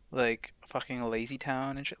 like fucking Lazy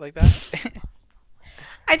Town and shit like that.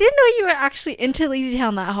 I didn't know you were actually into Lazy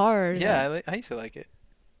Town that hard. Yeah, I used to like it.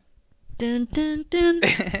 Dun, dun, dun.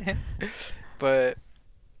 But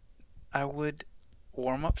I would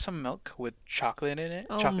warm up some milk with chocolate in it,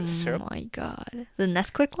 chocolate syrup. Oh my god. The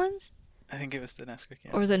Nesquik ones? I think it was the Nesquik.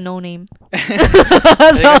 Yeah. Or was it No Name? I think I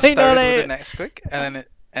Sorry, No started with Name. the Nesquik, and then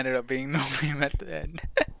it ended up being No Name at the end.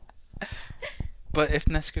 But if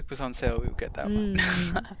Nesquik was on sale, we would get that one.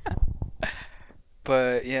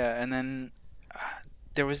 But yeah, and then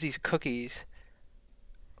there was these cookies,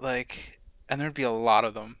 like, and there'd be a lot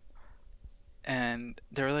of them, and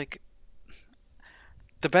they were like,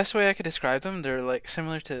 the best way I could describe them, they're like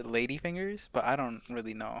similar to ladyfingers, but I don't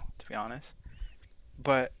really know, to be honest.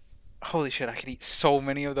 But holy shit, I could eat so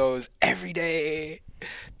many of those every day.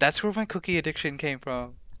 That's where my cookie addiction came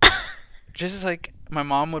from. Just like my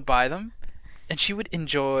mom would buy them, and she would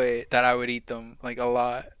enjoy that I would eat them like a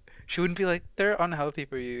lot. She wouldn't be like, they're unhealthy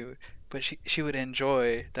for you, but she would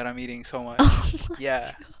enjoy that I'm eating so much.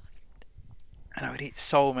 Yeah. God. And I would eat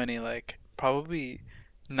so many, like probably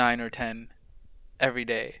 9 or 10 every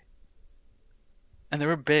day. And they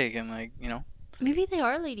were big and like, you know. Maybe they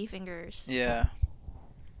are ladyfingers. Yeah.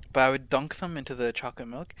 But I would dunk them into the chocolate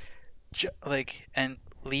milk, like, and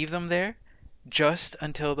leave them there just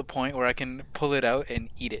until the point where I can pull it out and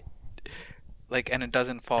eat it. Like, and it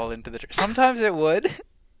doesn't fall into the sometimes it would.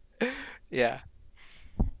 Yeah.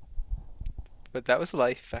 But that was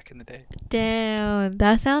life back in the day. Damn,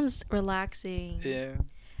 that sounds relaxing. Yeah.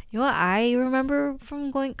 You know what I remember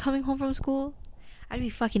from coming home from school? I'd be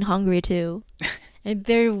fucking hungry too. And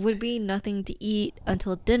there would be nothing to eat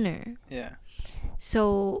until dinner. Yeah.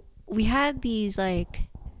 So we had these like,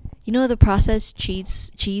 you know, the processed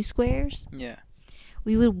cheese squares? Yeah.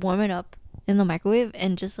 We would warm it up in the microwave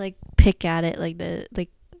and just like pick at it like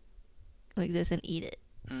this and eat it.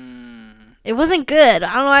 It wasn't good.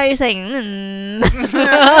 I don't know why you're saying.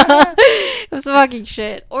 It was fucking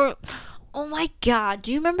shit. Or Oh my god,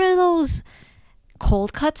 do you remember those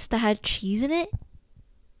cold cuts that had cheese in it?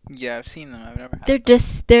 Yeah, I've seen them. I've never had They're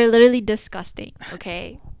them. they're literally disgusting,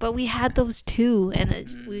 okay? But we had those too, and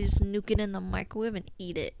we just nuke it in the microwave and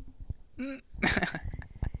eat it.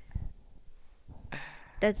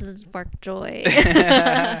 That doesn't spark joy.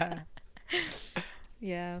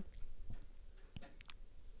 Yeah.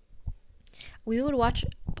 We would watch,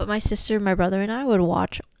 but my sister, my brother, and I would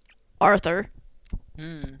watch Arthur.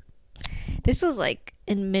 This was like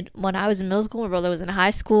when I was in middle school. My brother was in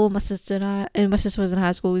high school. My sister was in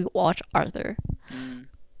high school. We would watch Arthur.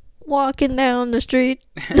 Walking down the street.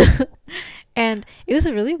 And it was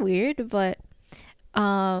really weird, but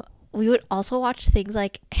we would also watch things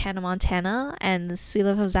like Hannah Montana and The Sweet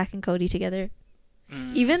Life of Zack and Cody together.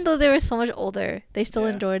 Even though they were so much older, they still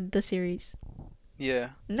enjoyed the series.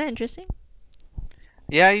 Yeah. Isn't that interesting?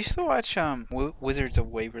 Yeah, I used to watch Wizards of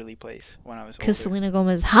Waverly Place when I was older. Because Selena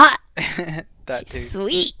Gomez is hot. That too.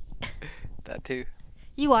 Sweet. That too.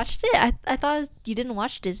 You watched it? I thought you didn't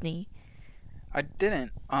watch Disney. I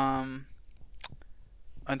didn't.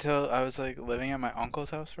 Until I was like living at my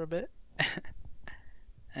uncle's house for a bit.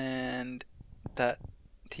 And that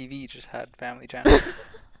TV just had Family Channel.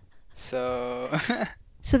 So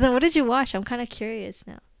So then what did you watch? I'm kind of curious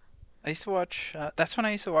now. I used to watch that's when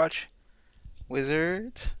I used to watch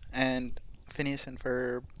Wizards and Phineas and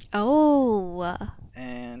Ferb. Oh.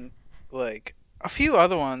 And like a few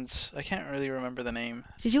other ones. I can't really remember the name.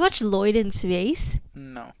 Did you watch Lloyd in Space?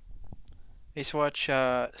 No. I used to watch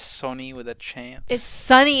Sony with a Chance. It's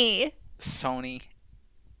Sunny. Sony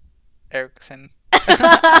Erickson.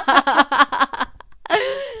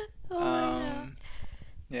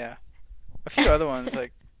 Yeah. A few other ones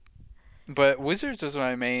like, but Wizards was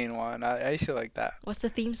my main one. I used to like that. What's the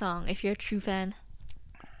theme song if you're a true fan?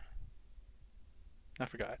 I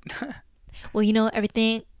forgot. Well, you know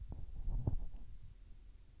everything.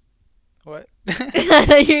 What? I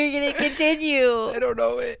thought you were gonna continue. I don't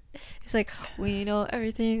know it. It's like, we know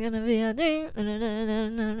everything gonna be a thing.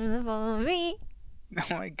 Follow me.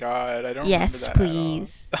 Oh my god, I don't Yes, remember that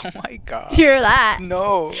please. at all. Oh my god. Hear that?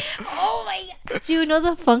 No. Oh my god. Do you know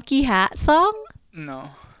the Funky Hat song?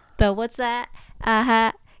 No. The what's that? A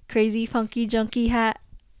hat. Crazy funky junky hat.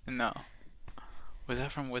 No. Was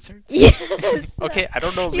that from Wizards? Yes. Okay, I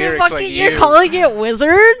don't know lyrics like you. You're calling it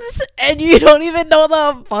Wizards and you don't even know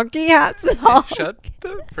the Funky Hat song. Shut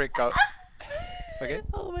the frick up. Okay?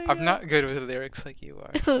 Oh my I'm not good with lyrics like you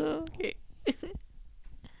are. Okay.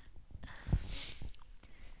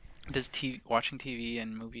 Does watching TV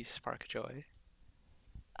and movies spark joy?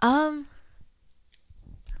 I'd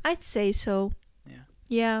say so. Yeah.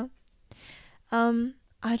 Yeah.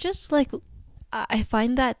 I just like I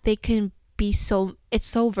find that they can be it's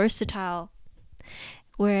so versatile.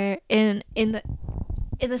 Where in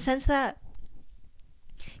the sense that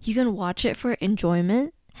you can watch it for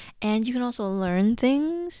enjoyment and you can also learn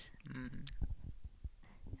things.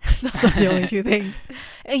 Those are the only two things.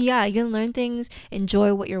 Yeah, you can learn things,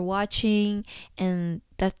 enjoy what you're watching, and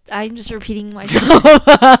that I'm just repeating myself.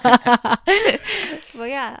 But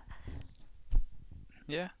yeah.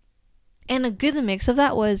 Yeah. And a good mix of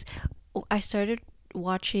that was I started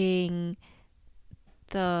watching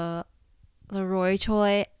the Roy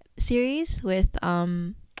Choi series with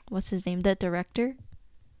what's his name? The director?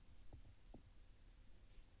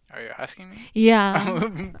 Are you asking me? Yeah.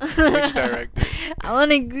 Which director? I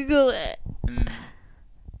want to Google it.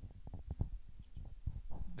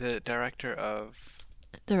 The director of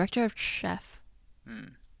Chef.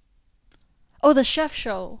 Oh, The Chef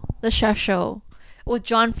Show. The Chef Show with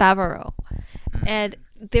Jon Favreau. And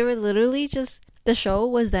they were literally the show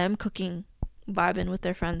was them cooking, vibing with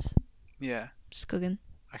their friends. Yeah. Just cooking.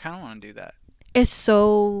 I kind of want to do that. It's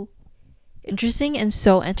so interesting and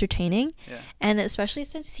so entertaining. Yeah. And especially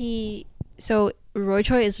since so Roy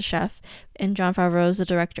Choi is a chef and Jon Favreau is the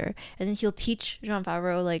director. And then he'll teach Jon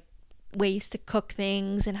Favreau like ways to cook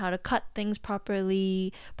things and how to cut things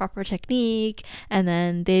properly, proper technique. And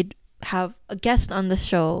then they'd have a guest on the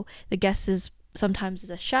show. The guest sometimes is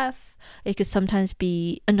a chef. It could sometimes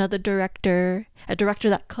be another director, a director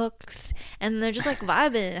that cooks, and they're just like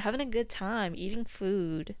vibing, having a good time, eating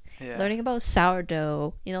food, learning about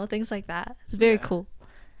sourdough, things like that. It's very cool.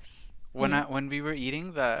 When we were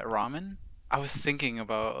eating the ramen, I was thinking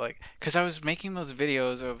about because I was making those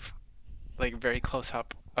videos of very close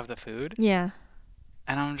up of the food. Yeah.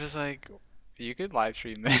 And I'm just like, you could live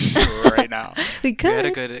stream this right now. We could. You had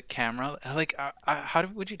a good camera. How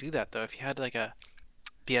would you do that though? If you had a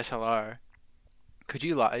DSLR, could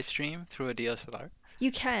you live stream through a DSLR?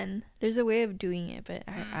 You can. There's a way of doing it, but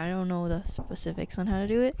I don't know the specifics on how to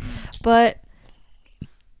do it. But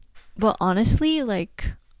But honestly,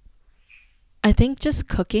 like, I think just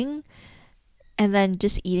cooking and then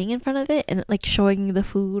just eating in front of it and like showing the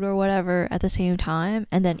food or whatever at the same time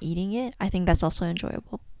and then eating it, I think that's also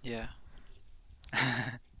enjoyable. Yeah.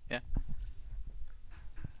 Yeah.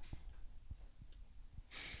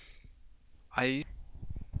 I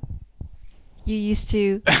You used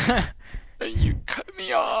to. You cut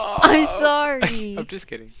me off. I'm sorry. I'm just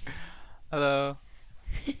kidding. Hello.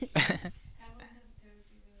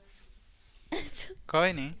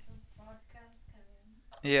 कोई नहीं.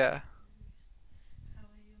 Yeah.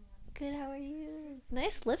 Good, how are you?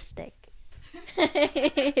 Nice lipstick. After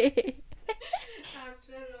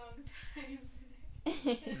a long time.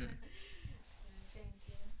 Mm. Thank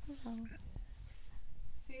you. Oh.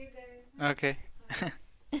 See you guys. Okay. Okay.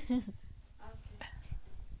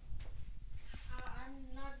 I'm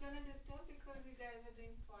not gonna disturb because you guys are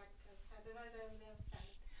doing podcast. Otherwise, I would have said.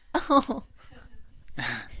 Oh.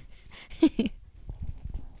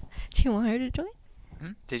 Do you want her to join?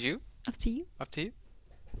 Did you? Up to you. Up to you.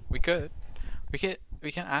 We could. We can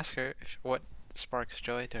ask her what sparks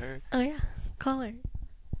joy to her. Oh yeah, call her.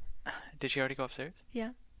 Did she already go upstairs?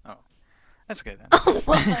 Yeah. Oh, that's good then. Oh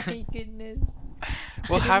my goodness.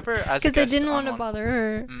 We'll have her as a Because I guest didn't on want to one. bother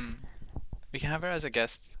her. We can have her as a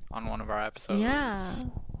guest on one of our episodes. Yeah.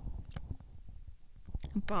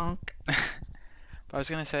 Bonk. But I was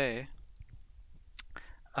gonna say,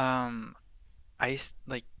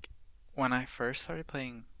 like when I first started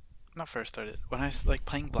playing, not first started, when I was like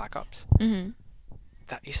playing Black Ops, Mhm.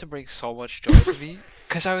 that used to bring so much joy to me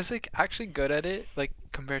because I was like actually good at it, like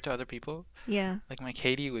compared to other people. Yeah. Like my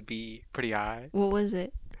KD would be pretty high. What was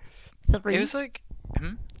it? 3? It was like,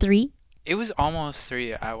 3? it was almost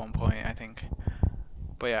 3 at one point, I think.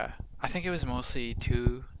 But yeah, I think it was mostly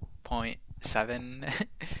 2.7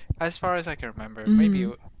 as far as I can remember.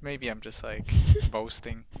 Maybe I'm just like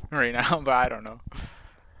boasting right now, but I don't know.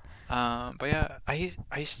 But yeah, I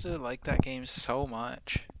used to like that game so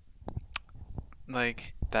much.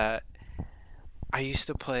 Like that I used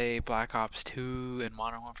to play Black Ops 2 and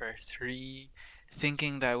Modern Warfare 3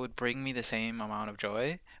 thinking that would bring me the same amount of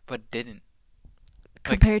joy, but didn't.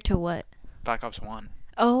 Compared to what? Black Ops 1.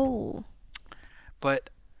 Oh. But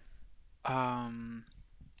I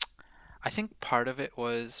think part of it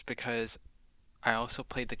was because I also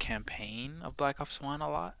played the campaign of Black Ops 1 a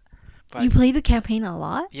lot. But You played the campaign a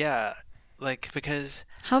lot? yeah, like because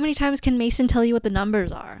How many times can Mason tell you what the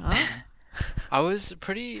numbers are, huh? I was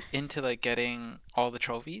pretty into like getting all the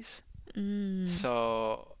trophies. Mm.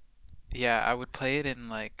 So yeah, I would play it in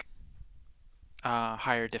like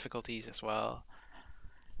higher difficulties as well.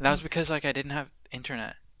 And that was because like I didn't have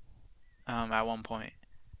internet at one point.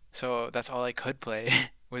 So that's all I could play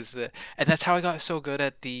was and that's how I got so good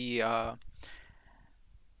at the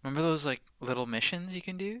remember those like little missions you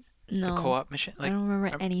can do? No. The co-op mission, I like don't remember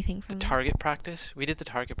remember anything the from that. target practice. We did the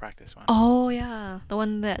target practice one. Oh, yeah. The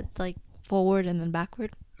one that, like, forward and then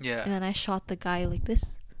backward. Yeah. And then I shot the guy like this.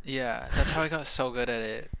 Yeah, that's how I got so good at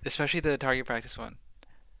it, especially the target practice one.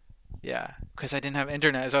 Yeah, because I didn't have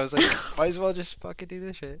internet, so I was like, might as well just fucking do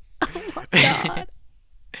this shit. Oh my god.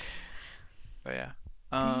 But yeah,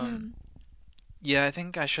 Damn. yeah, I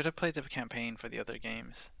think I should have played the campaign for the other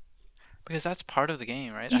games, because that's part of the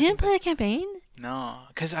game, right? You I didn't think play the campaign? no,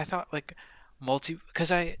 because I thought like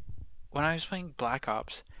when I was playing Black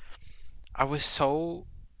Ops, I was so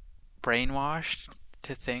brainwashed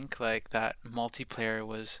to think like that multiplayer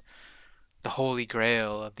was the holy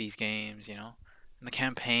grail of these games, you know? And the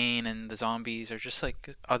campaign and the zombies are just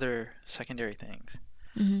like other secondary things.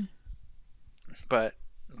 Mm-hmm. But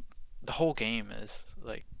the whole game is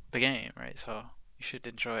like the game, right? So you should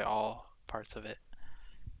enjoy all parts of it.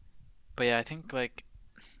 But yeah, I think like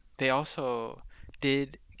they also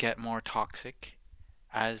did get more toxic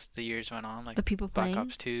as the years went on, like The people Black playing?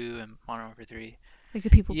 Ops 2 and Modern Warfare 3. Like the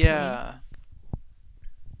people playing? Yeah.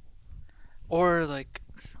 Or like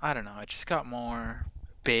I don't know, it just got more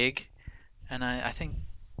big, and I think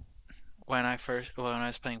when I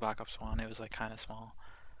was playing Black Ops 1, it was like kind of small.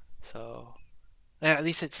 So yeah, at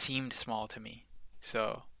least it seemed small to me.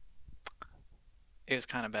 So it was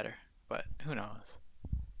kind of better, but who knows?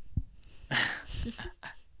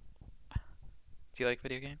 Do you like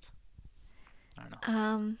video games? I don't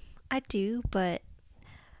know. I do, but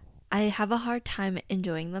I have a hard time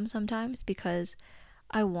enjoying them sometimes because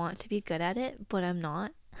I want to be good at it, but I'm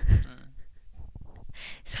not.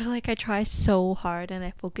 So like I try so hard and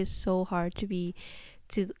I focus so hard to be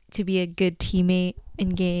a good teammate in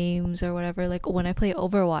games or whatever. Like when I play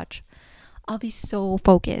Overwatch, I'll be so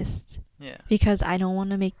focused Yeah. because I don't want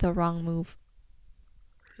to make the wrong move.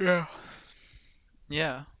 Yeah.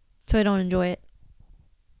 Yeah. So I don't enjoy it.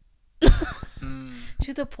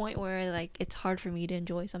 to the point where like it's hard for me to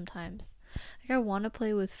enjoy sometimes. Like I want to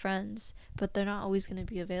play with friends, but they're not always going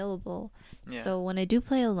to be available. Yeah. So when I do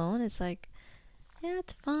play alone, it's like, yeah,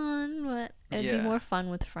 it's fun, but it'd be Yeah. more fun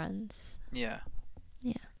with friends. Yeah.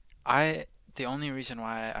 Yeah. The only reason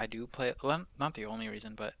why I do play, well, not the only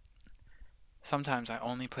reason, but sometimes I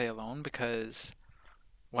only play alone because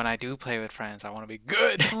when I do play with friends, I want to be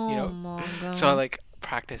good, Oh you know? my god. So I like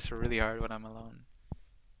practice really hard when I'm alone.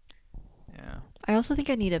 Yeah. I also think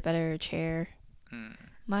I need a better chair. Mm.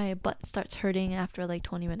 My butt starts hurting after like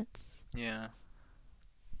 20 minutes. Yeah.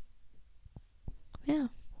 Yeah.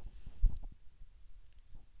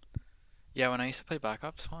 Yeah, when I used to play Black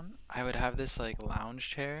Ops 1, I would have this like lounge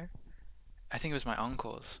chair. I think it was my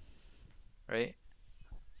uncle's, right?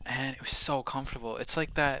 And it was so comfortable. It's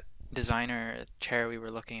like that designer chair we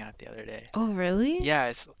were looking at the other day. Oh, really? Yeah,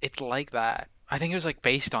 it's like that. I think it was like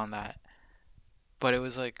based on that. But it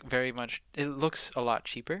was like very much, it looks a lot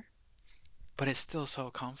cheaper, but it's still so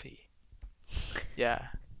comfy. Yeah.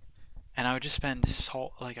 And I would just spend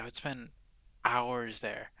I would spend hours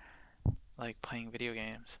there, like playing video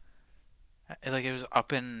games. Like it was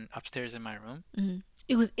upstairs in my room. Mm-hmm.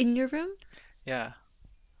 It was in your room? Yeah.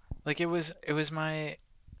 Like it was my,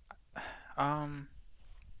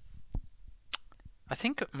 I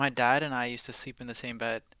think my dad and I used to sleep in the same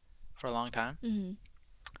bed for a long time. Mm-hmm.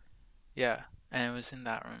 Yeah. And it was in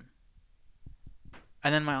that room.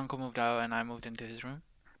 And then my uncle moved out and I moved into his room.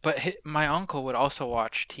 But my uncle would also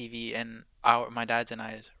watch TV in my dad's and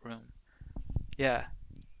I's room. Yeah.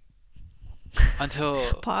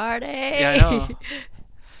 Until Party! Yeah, I know.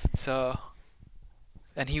 So,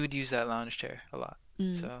 and he would use that lounge chair a lot.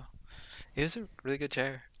 Mm. So, it was a really good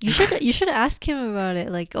chair. You should ask him about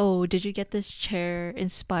it. Like, oh, did you get this chair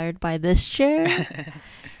inspired by this chair?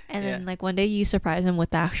 And then like one day you surprise him with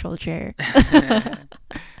the actual chair.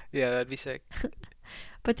 Yeah, that'd be sick.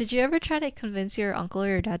 But did you ever try to convince your uncle or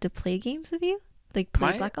your dad to play games with you? Like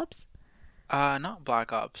play Black Ops? Not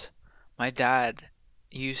Black Ops. My dad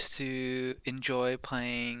used to enjoy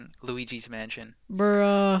playing Luigi's Mansion.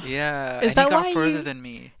 Bruh. Yeah, Is and that he got why further you- than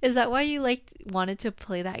me. Is that why you wanted to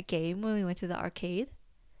play that game when we went to the arcade?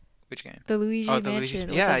 Which game? The Luigi Oh, the Mansion. Luigi's.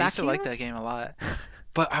 with Yeah, the I used to like that vacuums? game a lot.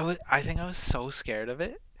 But I think I was so scared of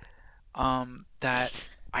it, that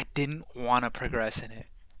I didn't want to progress in it.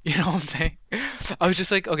 You know what I'm saying? I was just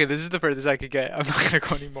like, okay, this is the furthest I could get. I'm not gonna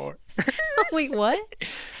go anymore. Wait, what?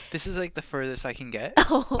 This is like the furthest I can get.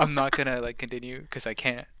 Oh. I'm not gonna like continue because I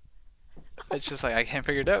can't. It's just like I can't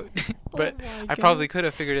figure it out. But Oh my I probably could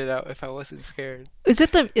have figured it out if I wasn't scared. Is it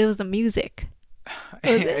it was the music?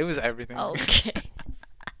 Was it? It was everything. Okay.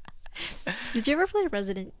 Did you ever play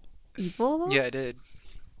Resident Evil though? Yeah, I did.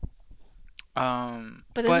 But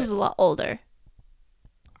this was a lot older.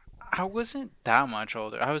 I wasn't that much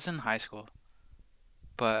older. I was in high school.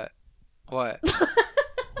 But what?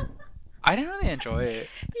 I didn't really enjoy it.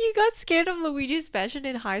 You got scared of Luigi's Mansion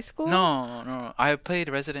in high school? No. I played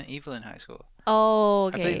Resident Evil in high school. Oh,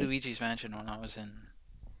 I played okay. Luigi's Mansion when I was in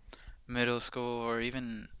middle school or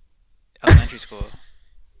even elementary school.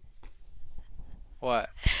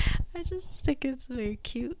 What? I just think it's very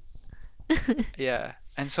cute. Yeah.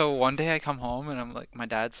 And so one day I come home and I'm like, my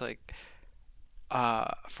dad's like,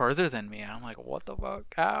 further than me. And I'm like, what the fuck?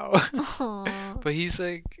 How? Aw. But he's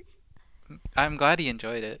like, I'm glad he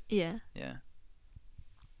enjoyed it. Yeah. Yeah.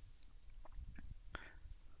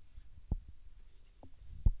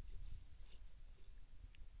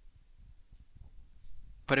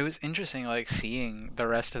 But it was interesting, like, seeing the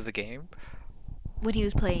rest of the game When he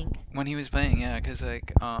was playing. when he was playing, yeah, because,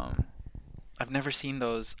 like, I've never seen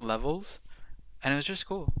those levels, and it was just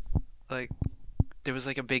cool. Like, there was,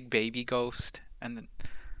 like, a big baby ghost, and then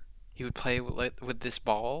he would play with this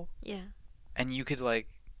ball, Yeah. and you could, like,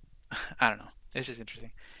 I don't know. It's just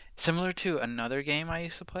interesting. Similar to another game I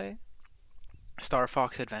used to play, Star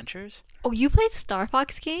Fox Adventures. Oh, you played Star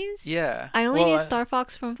Fox games? Yeah. I only Well, knew Star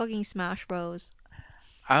Fox from fucking Smash Bros.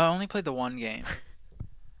 I only played the one game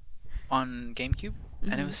on GameCube,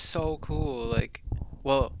 and it Mhm. was so cool. Like,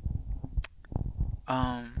 well,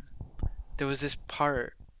 there was this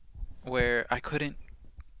part where I couldn't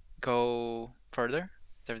go further.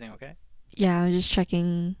 Is everything okay? Yeah, I was just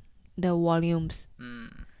checking the volumes.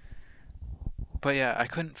 But yeah, I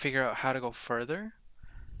couldn't figure out how to go further.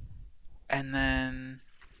 And then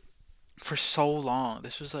for so long,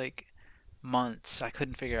 this was like months, I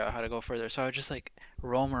couldn't figure out how to go further. So I would just like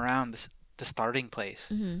roam around the starting place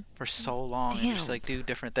Mm-hmm. for so long and just Damn. like do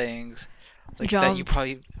different things like that you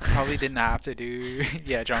Jump. probably didn't have to do.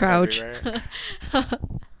 Yeah, jump Crouch. everywhere.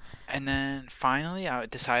 And then finally I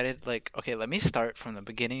decided like, okay, let me start from the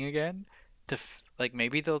beginning again like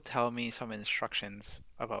maybe they'll tell me some instructions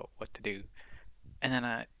about what to do, and then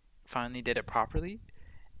I finally did it properly,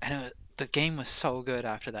 and the game was so good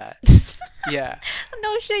after that. Yeah,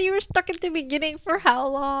 No shit, you were stuck at the beginning for how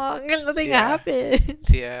long and nothing Yeah. happened.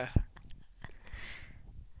 yeah.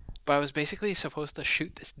 But I was basically supposed to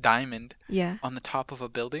shoot this diamond Yeah. on the top of a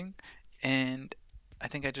building, and I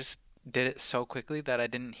think I just did it so quickly that I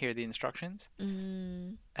didn't hear the instructions,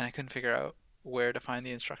 Mm. and I couldn't figure out where to find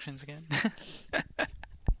the instructions again.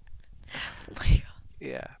 Oh my god.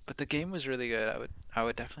 Yeah, but the game was really good. I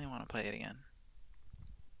would definitely want to play it again.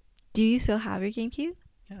 Do you still have your GameCube?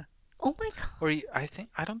 Yeah. Oh my god. Or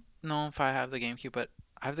I don't know if I have the GameCube, but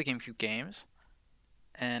I have the GameCube games,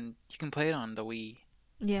 and you can play it on the Wii.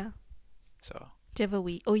 Yeah. So Do you have a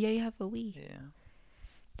Wii? Oh yeah, you have a Wii. yeah.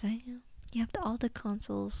 Damn. You have all the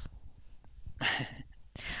consoles.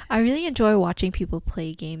 I really enjoy watching people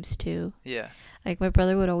play games too. Yeah. Like my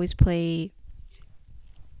brother would always play.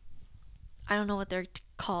 I don't know what they're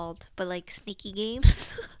called, but like sneaky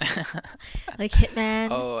games, like Hitman,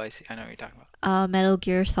 Oh, I see. I know what you're talking about. Metal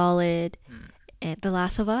Gear Solid, Hmm. and The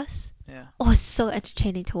Last of Us. Yeah. Oh, it's so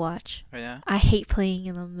entertaining to watch. Oh, yeah. I hate playing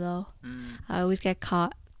in them though. Mm. I always get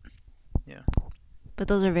caught. Yeah. But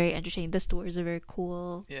those are very entertaining. The stories are very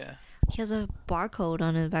cool. Yeah. He has a barcode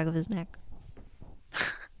on the back of his neck.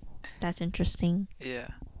 That's interesting. Yeah.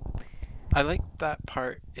 I like that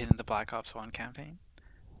part in the Black Ops 1 campaign.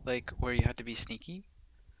 Like, where you had to be sneaky.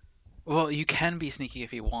 Well, you can be sneaky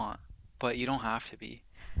if you want, but you don't have to be.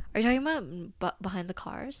 Are you talking about behind the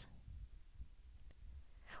cars?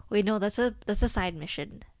 Wait, no, that's a side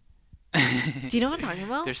mission. Do you know what I'm talking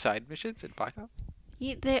about? There's side missions in Black Ops?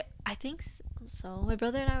 I think so. My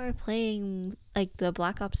brother and I were playing like the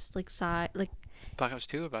Black Ops like side like Black Ops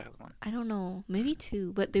 2 or Black Ops 1? I don't know, maybe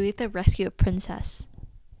 2, but they had to rescue a princess.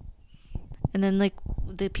 And then like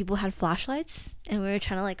the people had flashlights and we were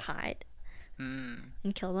trying to like hide Mm.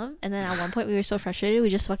 and kill them. And then at one point we were so frustrated we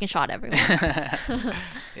just fucking shot everyone.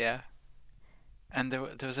 Yeah. And there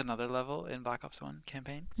was another level in Black Ops 1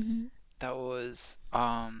 campaign Hmm. that was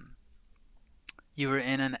you were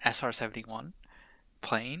in an SR-71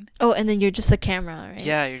 plane. Oh, and then you're just the camera, right?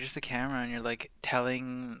 Yeah, you're just the camera and you're like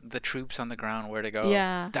telling the troops on the ground where to go.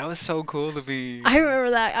 Yeah. That was so cool to me. I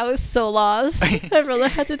remember that. I was so lost. My brother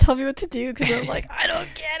had to tell me what to do because I was like, I don't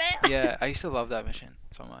get it. Yeah, I used to love that mission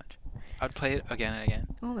so much. I'd play it again and again.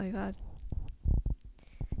 Oh my god.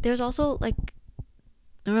 There's also like,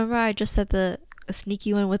 remember I just said a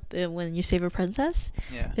sneaky one with when you save a princess.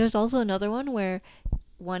 Yeah. There's also another one where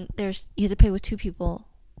you have to play with two people.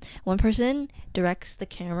 One person directs the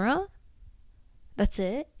camera. That's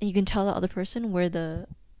it, and you can tell the other person where the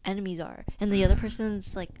enemies are, and the other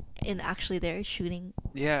person's like actually there shooting.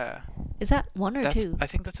 Yeah. Is that one or two? I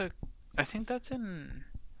think that's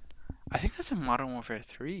in Modern Warfare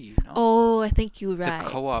 3, no? Oh, I think you're The right.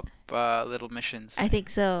 co-op little missions. I think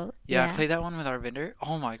so. Yeah, I played that one with Arvinder.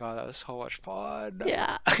 Oh my god, that was so much fun.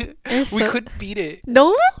 Yeah. We so- couldn't beat it.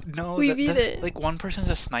 No. No, We beat it. Like one person's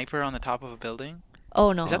a sniper on the top of a building.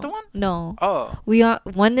 Oh no. Is that the one? No. Oh. We are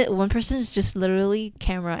one person's just literally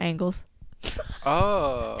camera angles.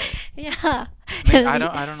 Oh. Yeah. Maybe, I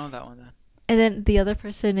don't know that one then. And then the other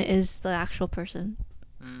person is the actual person.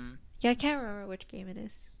 Mm, Yeah, I can't remember which game it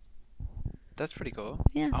is. that's pretty cool.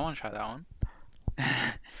 Yeah. I want to try that one.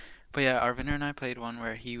 But yeah, Arvinder and I played one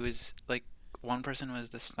where he was like one person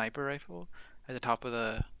was the sniper rifle at the top of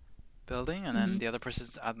the building, and then Mhm. the other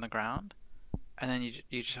person's on the ground, and then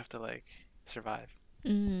you just have to like survive,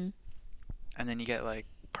 Mm. and then you get like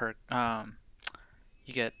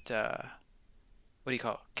you get what do you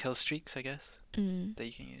call it? Kill streaks, I guess, Mm. that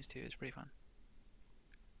you can use too. It's pretty fun.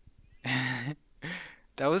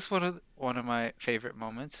 That was one of my favorite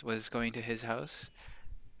moments, was going to his house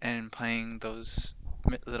and playing those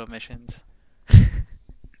little missions.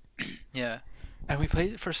 Yeah, and we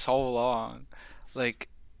played it for so long, like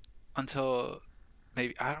until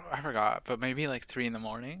maybe I forgot, but maybe like 3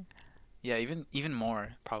 a.m. Yeah, even more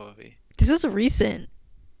probably. This was recent.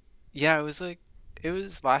 Yeah, it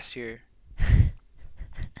was last year.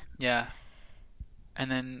 Yeah,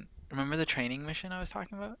 and then remember the training mission I was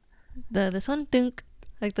talking about? This one, dunk,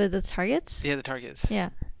 like the targets. Yeah, the targets. Yeah.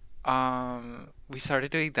 We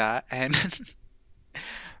started doing that, and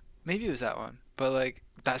maybe it was that one, but like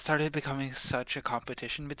that started becoming such a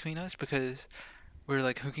competition between us because we were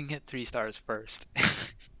like, who can get 3 stars first?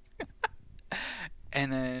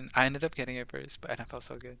 And then I ended up getting it first, and I felt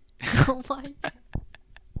so good. Oh my.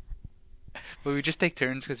 But we just take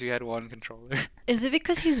turns because we had one controller. Is it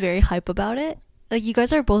because he's very hype about it? Like you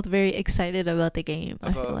guys are both very excited about the game.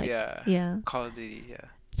 I feel About like. yeah, Yeah. Call of Duty. Yeah,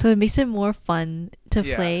 So it makes it more fun to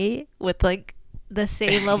Yeah. play with like the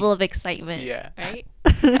same level of excitement. Yeah. Right?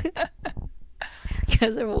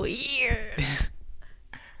 Because they're weird.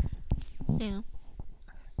 Yeah.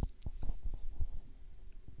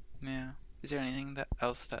 Yeah. Is there anything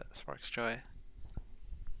else that sparks joy?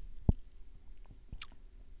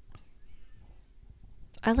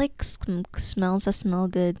 I like smells that smell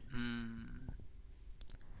good.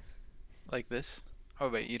 Like this? Oh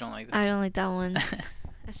wait, you don't like this? I don't like that one.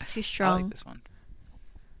 That's too I strong. like this one.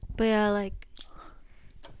 But yeah, like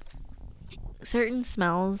certain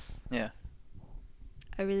smells. Yeah.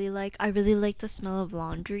 I really like. I really like the smell of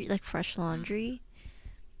laundry, like fresh laundry.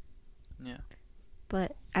 Yeah.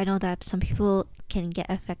 But I know that some people can get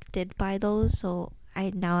affected by those, so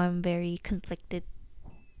I'm very conflicted.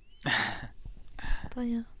 But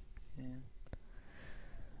yeah. Yeah.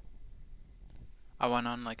 I went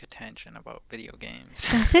on like a tangent about video games.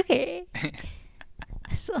 That's okay.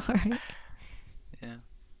 Sorry. Yeah.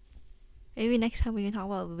 Maybe next time we can talk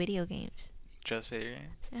about video games. Just video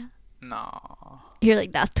games? Yeah. No. You're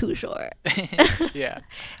like, that's too short. Yeah.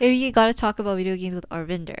 Maybe you gotta talk about video games with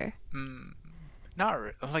Arvinder.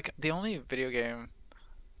 Like the only video game,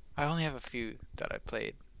 I only have a few that I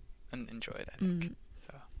played and enjoyed, I think.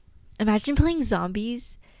 So. Imagine playing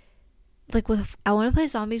zombies. Like I want to play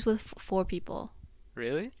zombies with 4 people.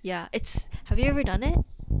 Really? Yeah, have you ever done it?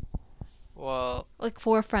 Well, Like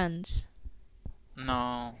 4 friends.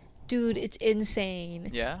 no. Dude, it's insane.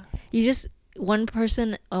 Yeah? You just, one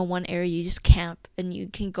person on one area, you just camp and you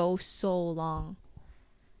can go so long.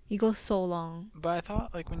 You go so long. But I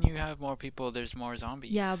thought like when you have more people, there's more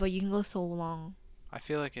zombies. Yeah, but you can go so long. I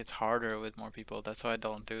feel like it's harder with more people. That's why I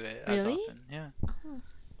don't do it Really? as often. Yeah. Oh.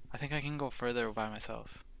 I think I can go further by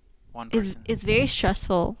myself. One person. It's very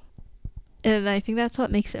stressful. And I think that's what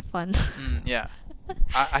makes it fun. Yeah.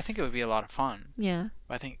 I think it would be a lot of fun. Yeah.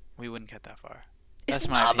 But I think we wouldn't get that far. It's That's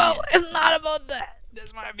my opinion. It's not about that.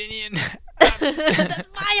 That's my opinion. That's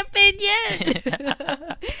my opinion.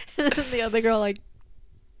 And then the other girl like.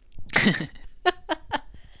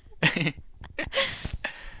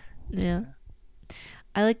 Yeah.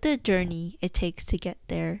 I like the journey it takes to get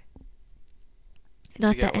there.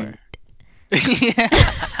 Not get the where? end.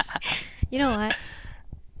 You know what?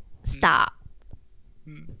 Stop.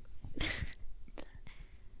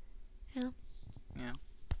 Yeah.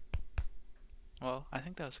 Well, I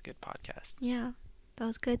think that was a good podcast. Yeah, that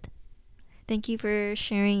was good. Thank you for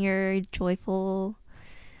sharing your joyfulness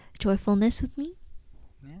with me.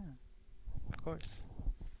 Yeah, of course.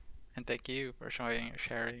 And thank you for sharing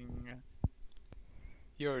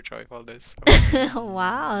your joyfulness.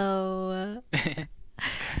 Wow.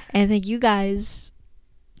 And thank you guys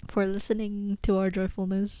for listening to our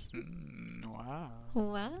joyfulness. Wow.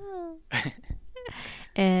 Wow.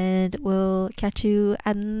 And we'll catch you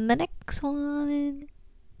at the next one.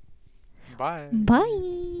 Bye.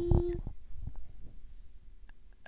 Bye.